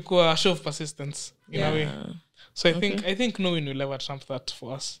like ilikuwa a show of persistence in a way. So I think no win will ever trump that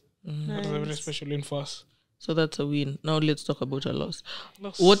for us. That was a very special win for us. So that's a win. Now let's talk about a loss.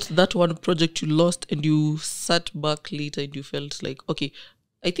 What's that one project you lost and you sat back later and you felt like, okay,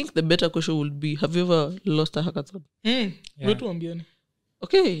 I think the better question would be, have you ever lost a hackathon?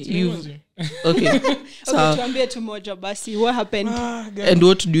 Okay, okay. So tuambie tu moja basi, what happened? And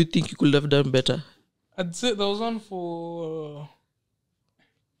what do you think you could have done better? I'd say there was one for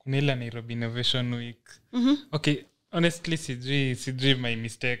Kunila Nairobi Innovation Week. Okay, honestly sijui my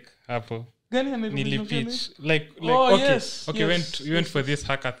mistake hapo. Nilipitch like okay, we went for this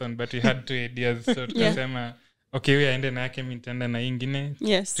hackathon but we had 2 ideas, so tukasema okay we aende na yake mitaenda na ingine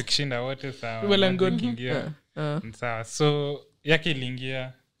tukishinda wote sawa. Well and good. Sawa, so yake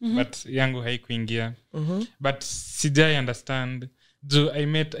iliingia but yangu haikuingia. But sijai understand. I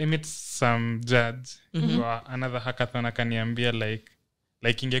met some judge for another hackathon akaniambia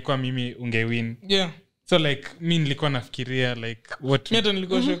like ingekuwa mimi ungewin. So like mi nilikuwa nafikiria like what mimi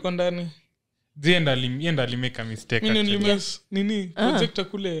nilikuwa shoko ndani. Zienda alimake a mistake. Nini projector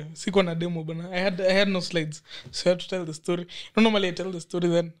kule siko na demo bana. I had no slides, so I had to tell the story. Normally I tell the story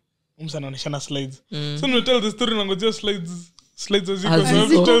then anaonyesha na slides. So when I tell the story nangojea slides as you go. So I have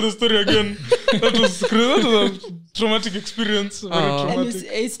to tell the story again. That was a traumatic experience. Very traumatic.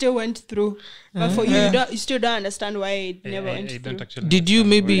 And it still went through. But for you still don't understand why it never went through. Did you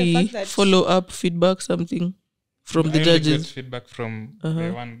maybe follow up feedback something from the judges? Get feedback from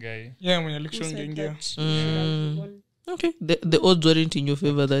the one guy. Mwenye lecture ingia. Okay, the odds weren't in your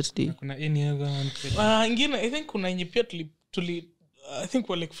favor that day. Kuna any other one? Ingine I think kuna yenye pia tuli I think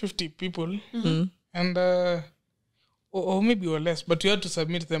we're like 50 people. And or maybe or less, but you had to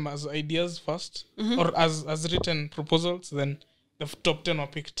submit them as ideas first or as written proposals, then the top 10 were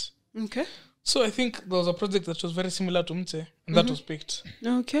picked. Okay. So I think there was a project that was very similar to Mche and that was picked.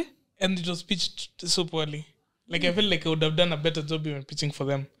 Okay. And it was pitched so poorly. Like I felt like I would have done a better job even pitching for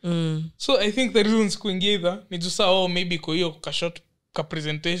them. So I think the reasons kuingia either ni just maybe kwa hiyo ka short ka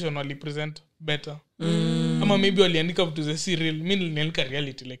presentation wali present better. Ama maybe waliandika vitu za serial. Mimi niliandika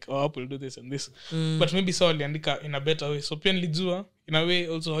reality like Apple do this and this. But maybe so waliandika in a better way. So pia nilijua in a way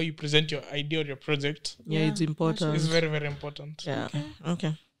also how you present your idea or your project. It's important. It's very, very important. Yeah.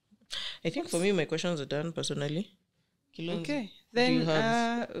 Okay. I think for me my questions are done personally. Kilonzi, okay. Then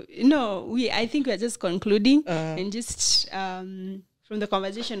I think we're just concluding and just from the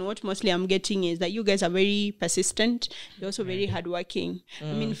conversation what mostly I'm getting is that you guys are very persistent. You're also very hardworking.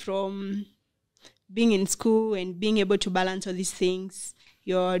 I mean, from being in school and being able to balance all these things,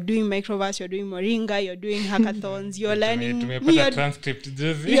 you're doing microverse, you're doing moringa, you're doing hackathons, you're learning. Tumepata transcript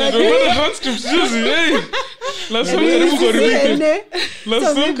juzi. Last time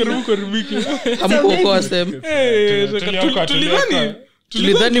karibu karibiki. Amkokoa sem.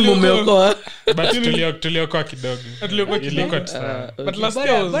 Tulidhani mumeokoa. But tuliokoa kidogo. But last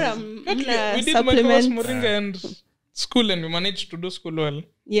year we did microverse, moringa and school and we managed to do school well.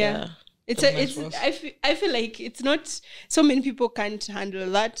 Yeah. I feel like it's not so many people can't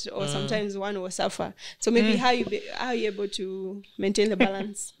handle that, or sometimes one will suffer. So maybe how you able to maintain the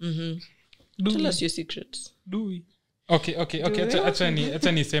balance? Tell us your secrets. Do we? Okay.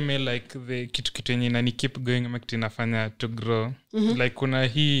 Acha niseme like the kitu yenye nani keep going ama kitu inafanya to grow. Like kuna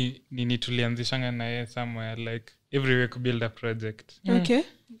hii nini tulianzishanga na yeye somewhere like every week build a project. Okay.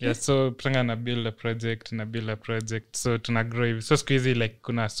 Yeah, so planga na build a project, so tuna grow. So siku hizi like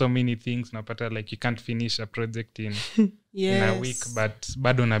kuna so many things napata like you can't finish a project in a week, but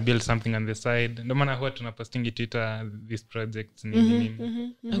bado na build something on the side. Ndio maana huwa tunapostingi Twitter these projects nini.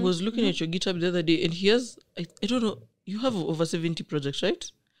 I was looking at your GitHub the other day and here's I don't know, you have over 70 projects,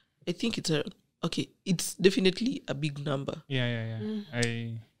 right? I think it's definitely a big number. Yeah.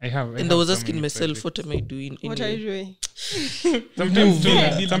 I have. And I was asking myself, what am I doing? What are you doing?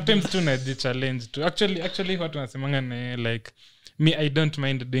 Sometimes tuna challenge too. Actually what tunasemanga na like me, I don't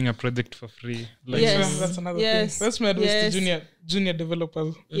mind doing a project for free. Like, that's another thing. That's my advice to junior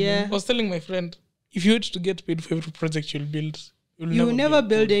developers. Yeah. I was telling my friend, if you were to get paid for every project you'll build, you'll never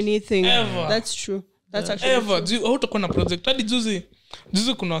build anything. Ever. That's true. That's actually ever. How to na project? Hadi juzi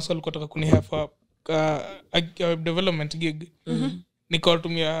juzi kuna wasa walikuwa taka kunihafa development gig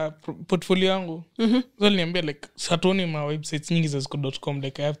nikawatumia portfolio yangu so niambia like satoni ma websites nyingi za ziko.com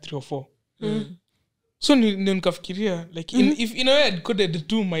like I have 3 or 4 so ndio nikafikiria like if in a way I'd coded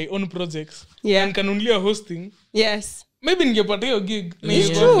to my own projects and can only hosting Yes. maybe ningepata hiyo gig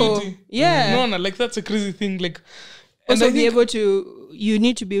It's true. Yeah. no like that's a crazy thing like Also be able to, you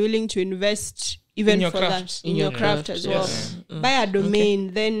need to be willing to invest even In your for craft. that in your craft as well. yes. Buy a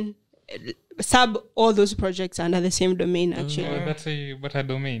domain, then sub all those projects under the same domain actually. Oh, that's how you bought a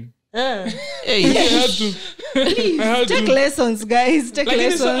domain. Hey, I had to Take lessons, guys. Take like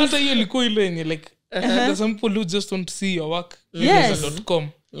lessons. hata hiyo ilikuwa ile yenye like there's some people who just want to see your work Yes. .com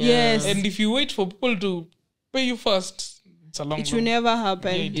Yes. and if you wait for people to pay you first it's a long It will never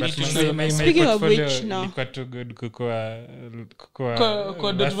happen. Yeah, But It my Speaking of portfolio which, no. ilikuwa too good kukua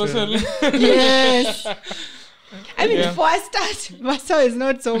kwa Basel. Yes. I mean, for a start, Vaso is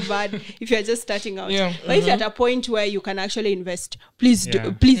not so bad if you're just starting out. Yeah. But if you're at a point where you can actually invest, please Yeah.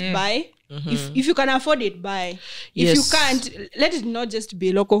 do. Please buy. If you can afford it, buy. If you Yes. can't, let it not just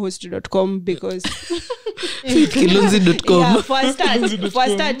be localhost.com because Kilonzi.com. yeah, for a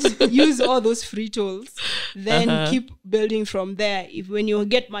start, use all those free tools. Then keep building from there. If when you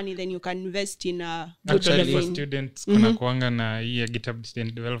get money, then you can invest in a good Actually for domain. students kuna kuanga na hii ya GitHub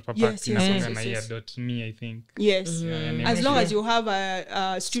student developer pack Yes, inakuanga yes, na yes, hii ya .me I think. Yes. Yeah, As long as you have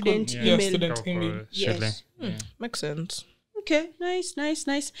a student Yeah, email. student for email. shule. Yes. Yeah. Makes sense. Okay, nice.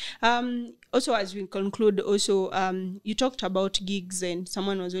 Also, as we conclude, also, you talked about gigs and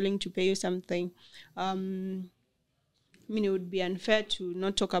someone was willing to pay you something. I mean, it would be unfair to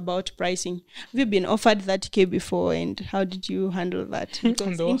not talk about pricing. Have you been offered 30K before, and how did you handle that?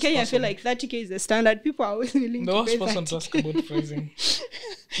 Because The in worst Kenya, I feel person. like 30K is the standard. People are always willing the to pay worst person to 30K. ask about pricing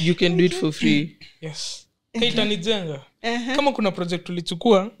You can do it for free. yes itanijenga kama kuna project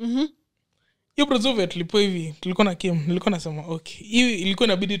tulichukua hiyo project tulipoa hivi tulikuwa na Kim nilikuwa nasema okay hii ilikuwa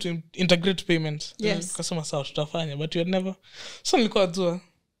inabidi to integrate payments Yes. kasema sawa tutafanya but you had never so nilikuwa ajua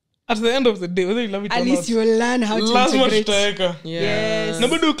at the end of the day whether you love it At or least not you learn how to lazima integrate. tutaweka Yes. na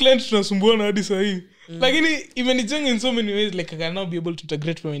bado client tunasumbuana hadi saa hii lakini imenijenga in so many ways like I can now be able to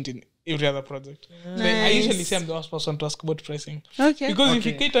integrate payment in every other project so I usually say I'm the worst person to ask about pricing Okay. because if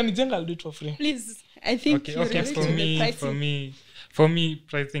you can't itanijenga I'll do it for free. Please, I think Okay, you relate for to the me, pricing. for me,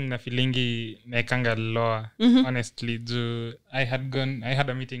 pricing na feelingi naekanga lower. Honestly, I had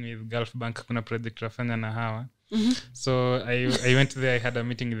a meeting with Gulf Bank. Kuna project wafanya na hawa. So I went there. I had a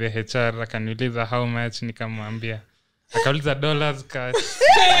meeting with the HR. Akaniuliza how much, nikamwambia. Akauliza dollars cash.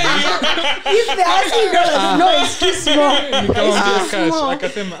 If they're asking dollars, no, it's too small. Nikamwambia cash. small.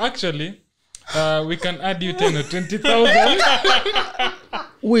 Akasema actually, we can add you 10 or 20,000.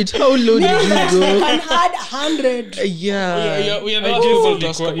 Wait, how low did you go? Can add 100. Yeah. We are I not able to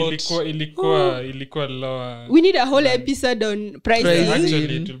ask guess about ilikuwa lower. We need a whole episode on pricing. Pricing.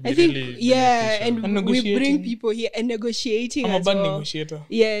 Actually, it will be I think, really yeah, beneficial. and And we bring negotiating. people here and negotiating I'm a as bad well. negotiator.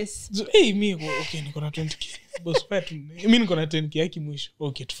 Yes. So, hey, mi okay niko na 20k boss pat mi niko na 10k yaki mwisho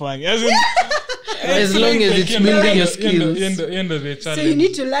okay tufanye As long as it's building your skills. End of the So you challenge.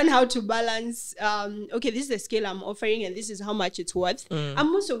 need to learn how to balance. Okay, this is the scale I'm offering, and this is how much it's worth.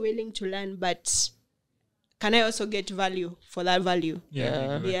 I'm also willing to learn, but can I also get value for that value? Yeah.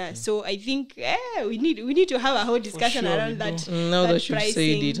 Exactly. Yeah. So I think we need to have a whole discussion sure, around we that. Now that you've said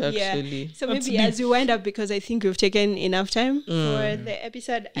pricing. it, actually. So That's maybe deep. as we wind up, because I think we've taken enough time for the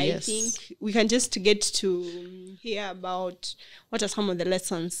episode, I Yes. think we can just get to hear about what are some of the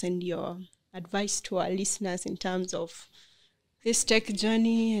lessons and your advice to our listeners in terms of this tech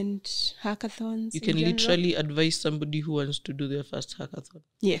journey and hackathons. You in can general. literally advise somebody who wants to do their first hackathon.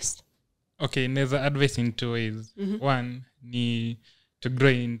 Yes. Okay, there's advice in 2 ways. One, ni to grow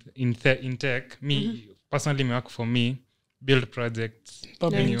in tech. Me, personally, my work for me, build projects.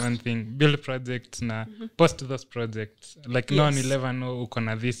 Ni one thing. Build projects na post those projects. Like no one will ever know uko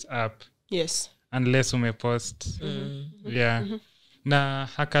na this app Yes. unless umepost. Yeah. Na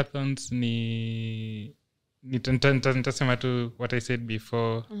hackathons nitasema tu what I said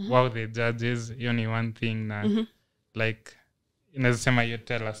before. Wow, the judges, hiyo ni one thing na like inaweza sema you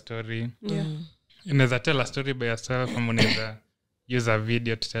tell a story. Yeah. Unaweza tell a story by yourself ama unaweza use a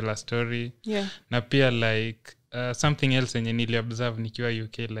video to tell a story. Yeah. Na pia like something else yenye nili observe nikiwa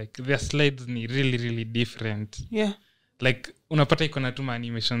UK like their slides ni really really different. Yeah. Like unapata iko na tuma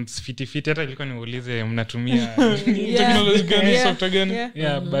animations fiti hata ilikuwa niulize mnatumia technology gani software gani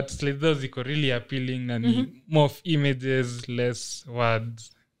Yeah. but slides those iko really appealing na ni more of images less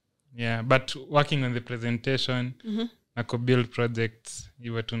words. Yeah, but working on the presentation na co-build projects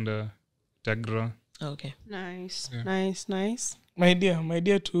iwe tu ndo itagrow. Okay. Nice. Yeah. Nice. My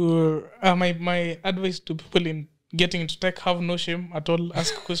idea to my advice to people in getting into tech: have no shame at all.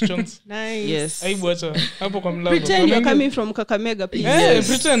 Ask questions. Nice. Yes. Aibu acha hapo kwa mlango. Pretend you're coming from Kakamega, please. Yeah,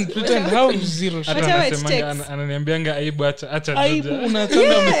 pretend how zero shame. Whatever it Anasemanga- takes. ananiambianga aibu acha Aibu Juja.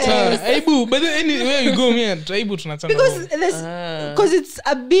 unatanga mtaa. Aibu, but anywhere you go, man, aibu tunatanga. Because it's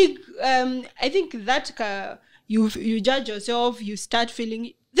a big I think that you judge yourself, you start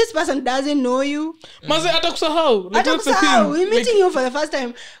feeling this person doesn't know you. Maze atakusahau. Like, that's the thing. We're meeting you for the first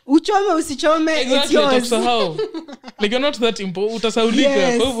time. Uchome usichome, it's Exactly, yours. atakusahau. Like, you're not that important. Utasaulika.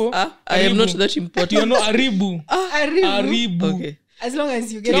 Yes. Kwa hivyo, I am not that important. you're not aribu. Aribu. Okay. As long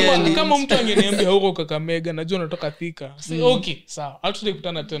as you get Kama mtu angeniambia huko Kakamega najua unatoka Thika. Say, okay, sawa. Hatutaki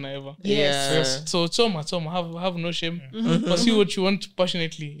kutana tena ever. Yes. So choma, have no shame. Pursue what you want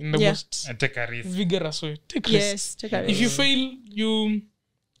passionately in the most Take a risk. vigorous way. Take Yes, risks. take a risk. If you fail, you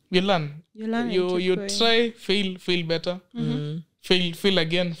learn. You learn and You keep going. try, fail better. Fail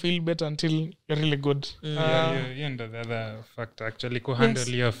again, fail better until you're really good. Hiyo ndo the other factor actually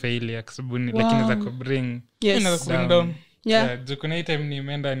kuhandle your failure kwa sababu lakini za kubring Yes. Cool down. Yeah. juu kuna hii time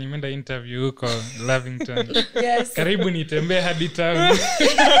nimeenda interview huko Lavington. Yes. Karibu nitembee hadi town.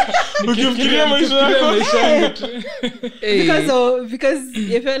 Ukifikiria maisha yako. Because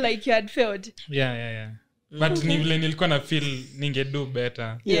you felt like you had failed. Yeah. But ni vile nilikuwa na feel ningedo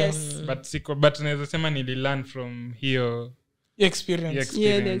better. Yes. But naweza sema nililearn from hiyo Experience.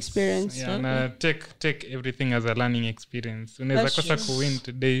 Yeah, the experience. Yeah, na take everything as a learning experience. Unaweza That's kosa kuwin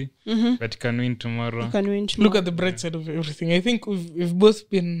today, but you can win tomorrow. You can win tomorrow. Look at the bright side of everything. I think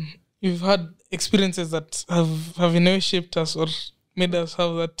we've had experiences that have in a way shaped us or made us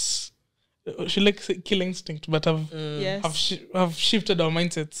have that she like killer instinct, but Yes. have shifted our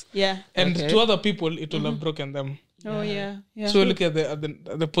mindsets. Yeah. And Okay. to other people, it will have broken them. Oh yeah. So look at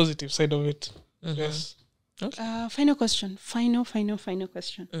the positive side of it. Yes. Final question. Final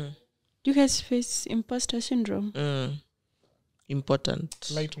question. Do you guys face imposter syndrome?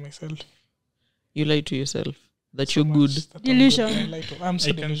 Important. Lie to myself. You lie to yourself that So you're much good. that I'm Delusion. good. I lie to- I'm so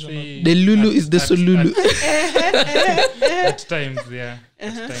I can delusional. say The Lulu is the Solulu. at times, yeah.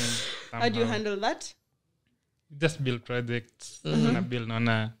 At times. How do you somehow. handle that? Just build projects. Na build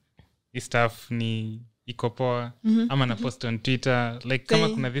naona hii stuff ni iko poa ama na post on Twitter like kama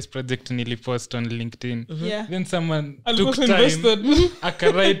kuna this project nilipost on LinkedIn. Yeah. Then someone I took was time invested.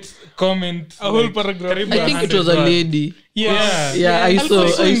 akawrite comment A whole like, paragraph. karibu I think it was a 100 words. lady. Yes. Yeah, I I saw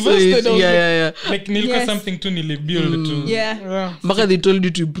also it. invested on Yeah. like nilikuwa Yes. something tu nilibuild to Yeah. Yeah. Maka they told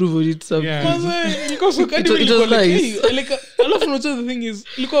you to improve on it something. Yeah. It was nice. Alafu unajua the thing is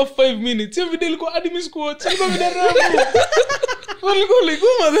ilikuwa 5 minutes. Hiyo video ilikuwa hadi miss kuwatch. Ilikuwa video rafu. Walikuwa like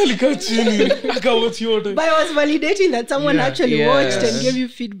madhalika chini. Akawatch yote. But I was validating that someone Yeah. actually Yeah. watched and gave you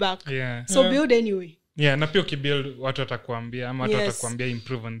feedback. yeah. So build anyway. Yeah, na pia ukibuild watu watakuambia ama watu Yes. watakuambia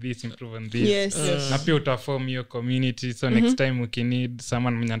improve on this. Yes. Na pia utaform your community so next time ukineed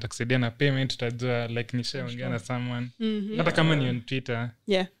someone mwenye atakusaidia na payment utajua like nishaongea na someone hata kama ni on Twitter.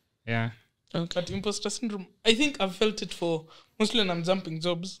 Yeah. But imposter syndrome, I think I've felt it for mostly when I'm jumping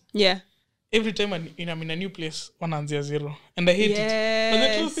jobs. Yeah. Every time I'm in a new place, wanaanzia zero. And I hate it. But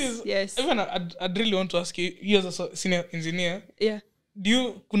the truth is, Yes. even I'd really want to ask you as a senior engineer, Yeah.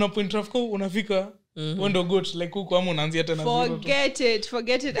 kuna point rafko unafika wendo goat like huko ama unaanzia tena zero tu?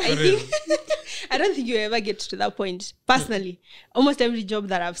 Forget it. I don't think you ever get to that point. Personally, almost every job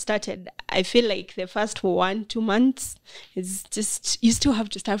that I've started, I feel like the first 1-2 months is just, you still have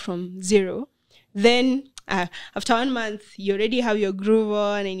to start from zero. Then after 1 month, you already have your groove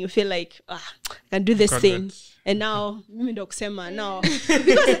on and you feel like, I can do this thing. And now, because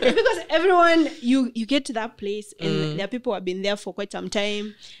everyone, you get to that place and there are people who have been there for quite some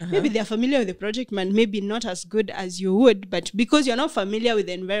time. Maybe they're familiar with the project, man, maybe not as good as you would, but because you're not familiar with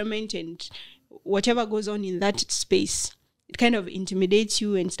the environment and whatever goes on in that space, it kind of intimidates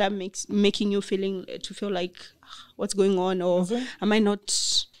you and start making you feel like, what's going on, or am I not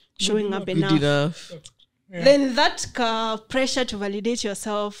showing up Good enough? enough. Yeah. Then that pressure to validate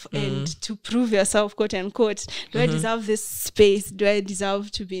yourself and to prove yourself, quote unquote, do I deserve this space? Do I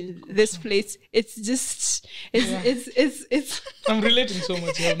deserve to be in this place? It's just, it's I'm relating so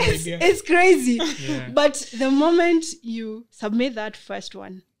much, you have no idea. it's crazy. Yeah. But the moment you submit that first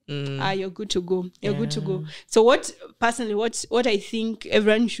one, you're good to go. You're good to go. So what I think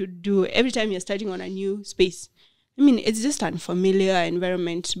everyone should do every time you're starting on a new space, I mean, it's just an unfamiliar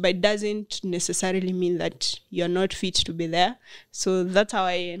environment, but it doesn't necessarily mean that you're not fit to be there. So that's how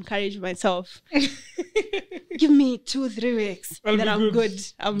I encourage myself. Give me 2-3 weeks. I'll then be I'm good.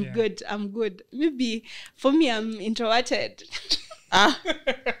 good. I'm good. Maybe for me, I'm introverted.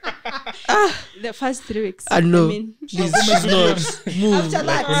 The first 3 weeks. No. I mean, Please, she's not. Move.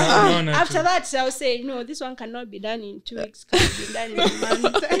 after that, I'll say, no, this one cannot be done in 2 weeks. Can be done in a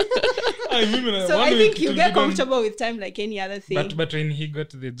month. So I think you get comfortable with time like any other thing. But when he got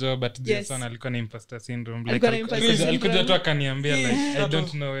the job at Jason, alikuwa na imposter syndrome. Alikuwa na imposter syndrome. Alikuja tu akaniambia like, I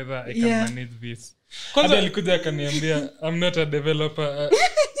don't know whether I can manage this. Kwanza alikuja akaniambia, I'm not a developer.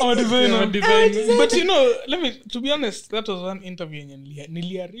 I'm a designer. But you know, to be honest, that was one interview yenye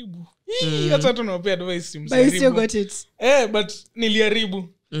niliharibu. That's what tunawapea advice. But you still got it. But niliharibu.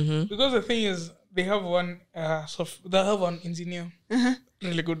 Because the thing is, they have one engineer.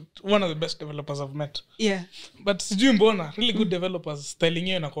 Really good. One of the best developers I've met. Yeah. But sijui mbona, really good developers, styling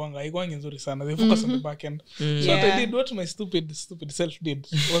yao inakuanga, haikuangi nzuri sana. They focus on the back end. So what I did, what my stupid self did,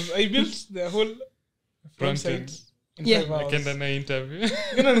 was I built the whole website in 5 hours. Akaenda na interview.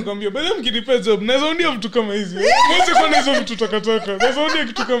 Gina nikwambia, bado mkinipa job, naweza undia vitu kama hizi. Mwache kwa hizo vitu takataka. Naweza undia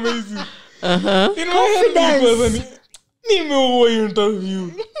kitu kama hizi. In my head, nimeua hiyo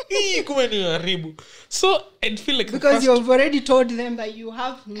interview. Kumbe niliharibu. So I'd feel like because you've already told them that you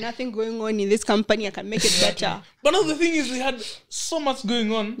have nothing going on in this company, I can make it better. But now the thing is, they had so much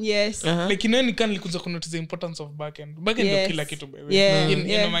going on. Yes. Like nilikuja kunotice the importance of backend. Backend ndio kila kitu baby.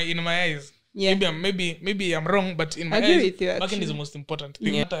 In my eyes. Yeah. Maybe I'm wrong, but in my eyes, backend is the most important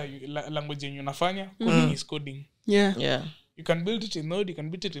thing. Hata language yenye unafanya, coding is coding. Yeah. You can build it in Node, you can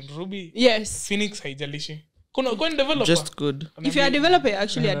build it in Ruby. Yes. Phoenix haijalishi. Kuna developer. Just good. If you're a developer, you're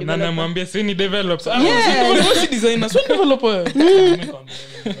actually a developer. Na mwambie si ni developer. What's designer? So developer.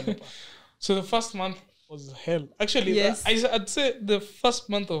 So the first month was hell. Actually, yes. I'd say the first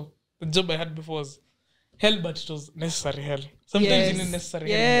month of the job I had before was hell, but it was necessary hell. Sometimes it isn't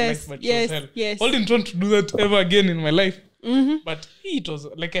necessary hell in my life, but it was hell. Yes. I didn't want to do that ever again in my life. But it was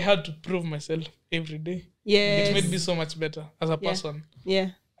like I had to prove myself every day. Yes. It made me so much better as a person.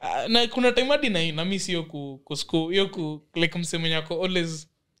 Yeah. Na kuna time hadi na miss hiyo ku school hiyo like msemo yako always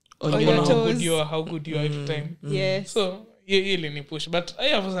On your toes. how good you are every time. Yes. So ile ni push, but I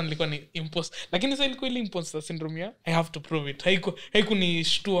have nilikuwa ni imposter, lakini sasa ilikuwa ile imposter syndrome ya I have to prove it.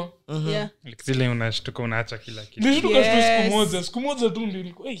 Haikunishtua. Yeah. Like zile unashtuka unaacha kila kitu. Nilishtuka siku moja tu ndio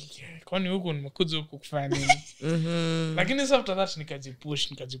ilikuwa kwani huko nimekuja huko kufanya nini? Lakini sasa after that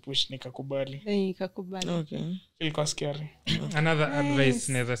nikajipush nikakubali. Okay. Ilikuwa scary. Another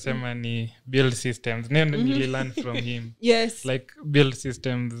advice naweza sema ni build systems. Nili learn from him. Yes. Like build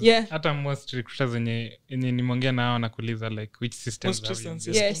systems. Yeah. Hata most recruiters wenye nimeongea nao nakuuliza like which systems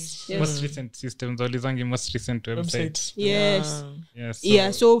Yes. Most recent systems walizangi most recent websites. Yes.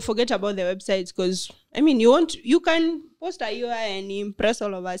 Yeah, so forget about the websites, because I mean you can post a UI and impress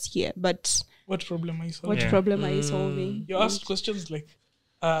all of us here, but what problem are you solving? What problem are you solving? You asked questions like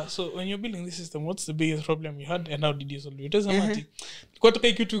so when you're building this system, what's the biggest problem you had and how did you solve it? Mati kwa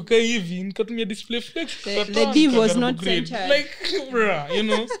toka kitu kai hivi nikatumia display flex, the div was not centered, like bruh, you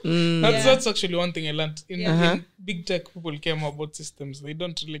know. That's actually one thing I learned in big tech. People care more about systems, they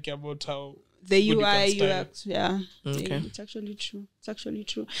don't really care about how the UI UX. Okay. It's actually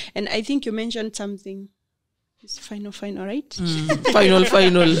true. And I think you mentioned something. It's final, right? Final.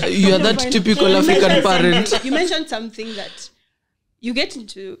 You are that typical African parent. You mentioned something that you get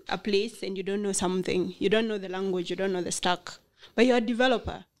into a place and you don't know something. You don't know the language. You don't know the stack. But you're a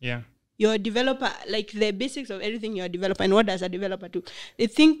developer. Yeah. You're a developer. Like the basics of everything, you're a developer. And what does a developer do? They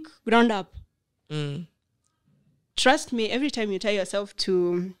think ground up. Trust me, every time you tell yourself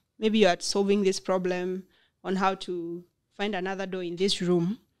to, maybe you're solving this problem on how to find another door in this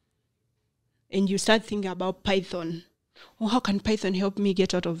room, and you start thinking about Python. Oh, how can Python help me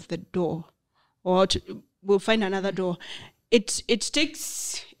get out of the door? Or we'll find another door. It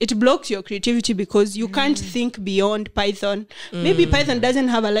blocks your creativity because you can't think beyond Python. Maybe Python doesn't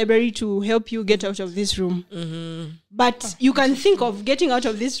have a library to help you get out of this room. But you can think of getting out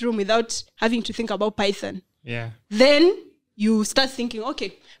of this room without having to think about Python. Yeah. Then you start thinking,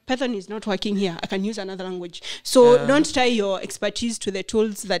 okay, Python is not working here. I can use another language. So don't tie your expertise to the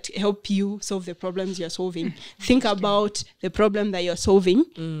tools that help you solve the problems you're solving. Think about the problem that you're solving.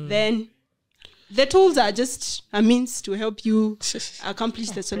 Then the tools are just a means to help you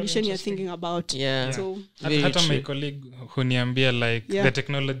accomplish the solution you're thinking about. Yeah. So hata my colleague huniambia like the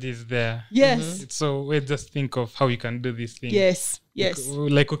technology is there. Yes. So we just think of how you can do this thing. Yes.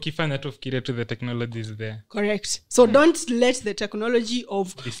 Like ukifanya tu fikiria to the technology is there. Correct. So don't let the technology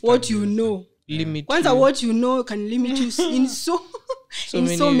of what you know limit Kwanza what you know can limit you in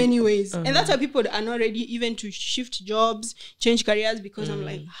so many ways. And that's why people are not ready even to shift jobs, change careers, because I'm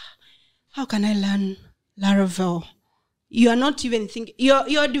like, how can I learn Laravel? you are not even thinking.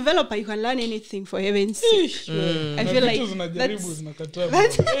 You're a developer. You can learn anything, for heaven's sake. I feel like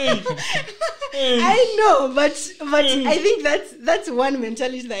I know, but I think that's one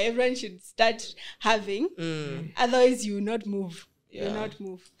mentality that everyone should start having. Otherwise, you will not move. You will not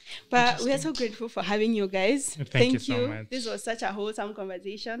move. But we are so grateful for having you guys. Thank you so much. This was such a wholesome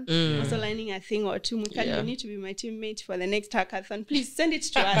conversation. Also learning a thing or two. Mwikali, you need to be my teammate for the next hackathon. Please send it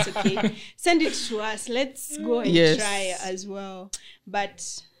to us, okay? Send it to us. Let's go and try as well. But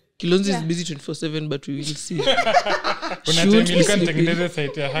Kilonzi is busy 24/7, but we will see. Kuna time nilikuwa nitengeneze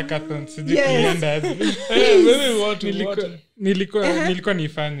site ya hackathons. Sijui kulienda aje. Nilikuwa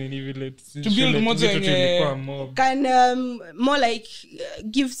nifanye ni vile to build moja tulikuwa mob. Can more like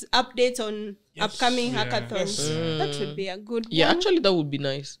gives updates on upcoming hackathons. That would be a good one. Actually that would be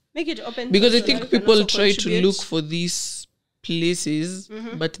nice. Make it open Because I so think that we can people also try to contribute. look for these places,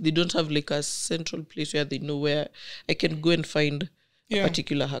 but they don't have like a central place where they know where I can go and find a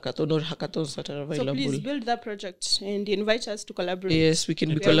particular hackathon or hackathons that are available. So please build that project and invite us to collaborate. Yes, we can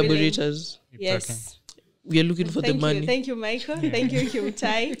be We are willing. collaborators. Yes. We are looking for the money. Thank you, Michael. Thank you,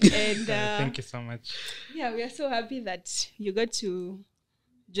 Kimutai. And Thank you so much. yeah, we are so happy that you got to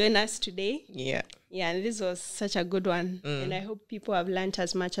join us today. Yeah. Yeah, and this was such a good one. And I hope people have learned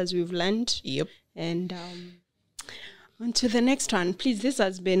as much as we've learned. Yep. And on to the next one. Please, this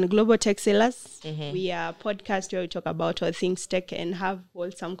has been Global Tech Sailors. We are a podcast where we talk about all things tech and have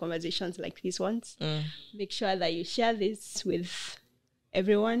wholesome conversations like these ones. Make sure that you share this with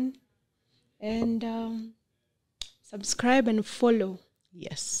everyone. And subscribe and follow.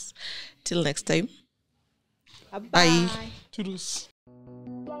 Yes. Till next time. Bye-bye. Bye. Toodles.